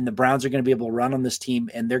 And the Browns are going to be able to run on this team,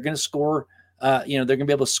 and they're going to score. They're going to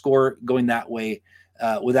be able to score going that way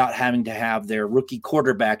without having to have their rookie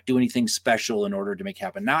quarterback do anything special in order to make it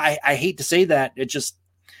happen. Now, I hate to say that. It just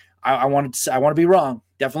I want to be wrong.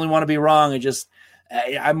 Definitely want to be wrong.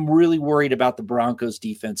 I'm really worried about the Broncos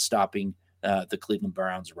defense stopping the Cleveland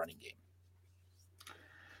Browns running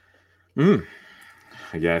game.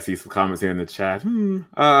 Yeah, I see some comments here in the chat.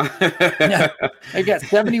 Yeah, I got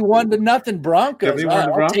 71-0 Broncos.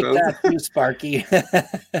 I'll take that too, Sparky.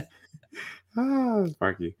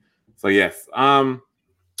 Sparky. So yes.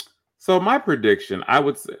 So my prediction, I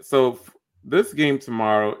would say, so this game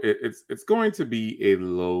tomorrow, it's going to be a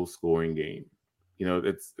low scoring game. You know,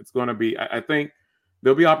 it's going to be. I think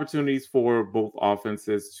there'll be opportunities for both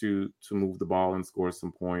offenses to move the ball and score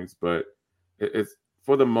some points, but it's.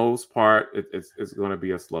 For the most part, it's going to be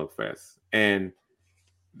a slugfest. And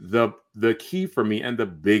the key for me, and the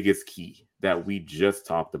biggest key that we just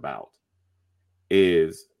talked about,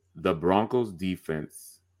 is the Broncos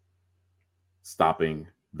defense stopping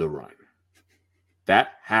the run.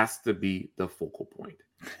 That has to be the focal point.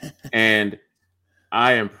 And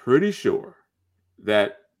I am pretty sure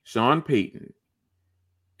that Sean Payton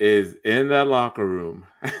is in that locker room.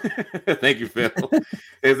 Thank you, Phil.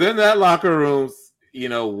 Is in that locker room, you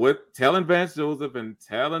know, with telling Vance Joseph and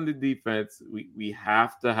telling the defense, we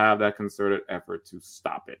have to have that concerted effort to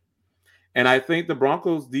stop it. And I think the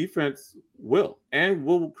Broncos defense will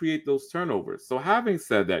create those turnovers. So having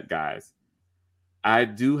said that, guys, I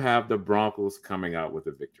do have the Broncos coming out with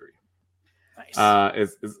a victory. Nice.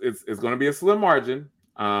 It's going to be a slim margin.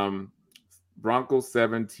 Broncos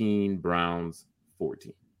 17, Browns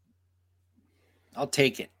 14. I'll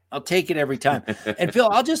take it every time. And Phil,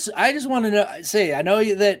 I just want to say, I know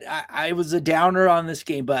that I was a downer on this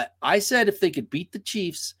game, but I said if they could beat the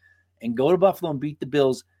Chiefs and go to Buffalo and beat the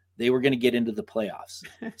Bills, they were going to get into the playoffs.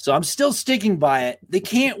 So I'm still sticking by it. They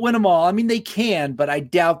can't win them all. I mean, they can, but I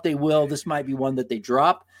doubt they will. This might be one that they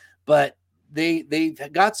drop, but they've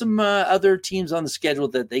got some other teams on the schedule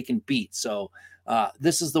that they can beat. So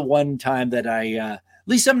this is the one time that at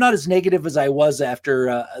least I'm not as negative as I was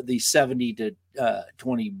after the 70-20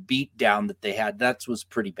 beat down that they had. That was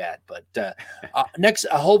pretty bad. But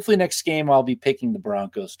hopefully next game, I'll be picking the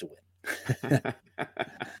Broncos to win.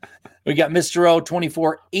 We got Mr. O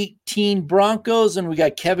 24-18 Broncos, and we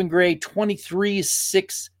got Kevin Gray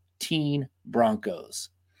 23-16 Broncos.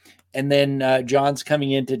 And then John's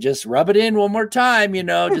coming in to just rub it in one more time,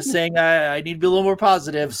 just saying I need to be a little more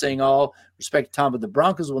positive, saying all respect to Tom, but the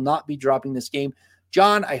Broncos will not be dropping this game.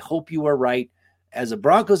 John, I hope you are right. As a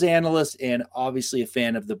Broncos analyst and obviously a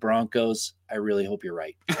fan of the Broncos, I really hope you're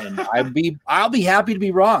right. And I'll be happy to be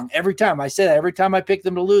wrong every time. I say that every time I pick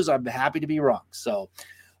them to lose, I'm happy to be wrong. So,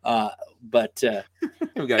 maybe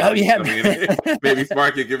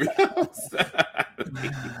Sparky give me.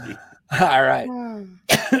 All right.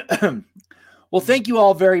 Well, thank you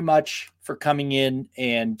all very much for for coming in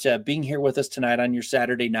and being here with us tonight on your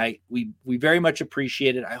Saturday night. We very much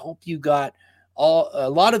appreciate it. I hope you got a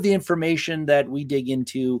lot of the information that we dig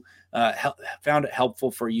into, found it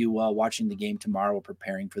helpful for you while watching the game tomorrow,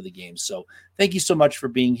 preparing for the game. So thank you so much for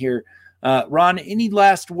being here. Ron, any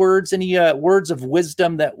last words, any words of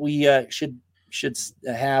wisdom that we should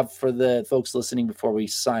have for the folks listening before we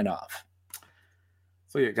sign off?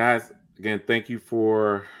 So yeah, guys, again, thank you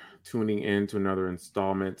for tuning in to another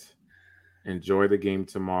installment. Enjoy the game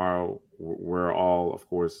tomorrow. We're all, of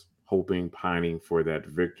course, hoping, pining for that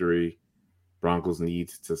victory. Broncos need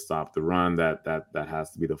to stop the run. That has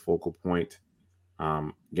to be the focal point.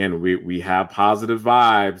 Again, we have positive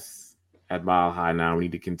vibes at Mile High now. We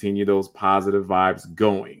need to continue those positive vibes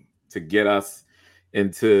going to get us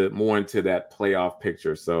into that playoff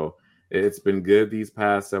picture. So it's been good these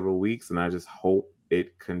past several weeks, and I just hope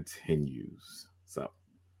it continues. So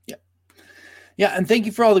yeah, and thank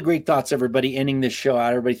you for all the great thoughts, everybody, ending this show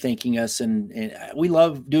out, everybody thanking us, and we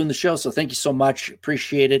love doing the show, so thank you so much.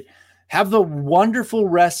 Appreciate it. Have the wonderful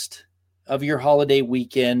rest of your holiday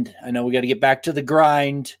weekend. I know we got to get back to the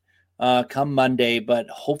grind come Monday, but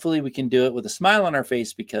hopefully we can do it with a smile on our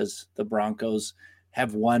face because the Broncos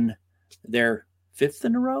have won their 5th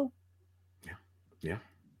in a row. Yeah.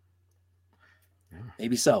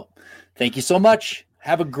 Maybe so. Thank you so much.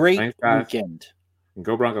 Have a great weekend.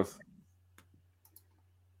 Go Broncos.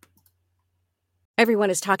 Everyone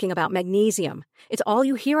is talking about magnesium. It's all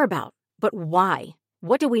you hear about. But why?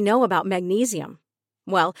 What do we know about magnesium?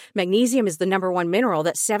 Well, magnesium is the #1 mineral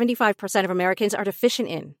that 75% of Americans are deficient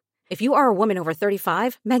in. If you are a woman over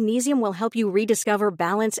 35, magnesium will help you rediscover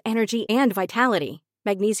balance, energy, and vitality.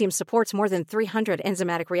 Magnesium supports more than 300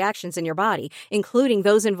 enzymatic reactions in your body, including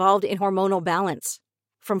those involved in hormonal balance.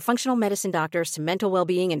 From functional medicine doctors to mental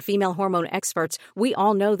well-being and female hormone experts, we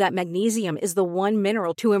all know that magnesium is the one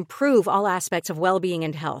mineral to improve all aspects of well-being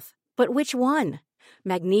and health. But which one?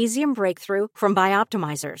 Magnesium Breakthrough from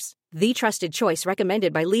Bioptimizers, the trusted choice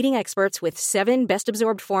recommended by leading experts with 7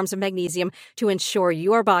 best-absorbed forms of magnesium to ensure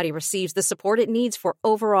your body receives the support it needs for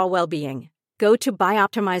overall well-being. Go to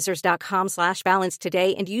bioptimizers.com/balance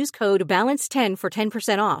today and use code BALANCE10 for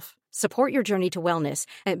 10% off. Support your journey to wellness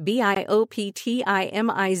at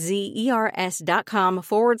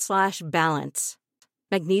bioptimizers.com/balance.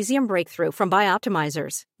 Magnesium Breakthrough from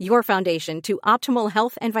Bioptimizers, your foundation to optimal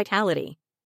health and vitality.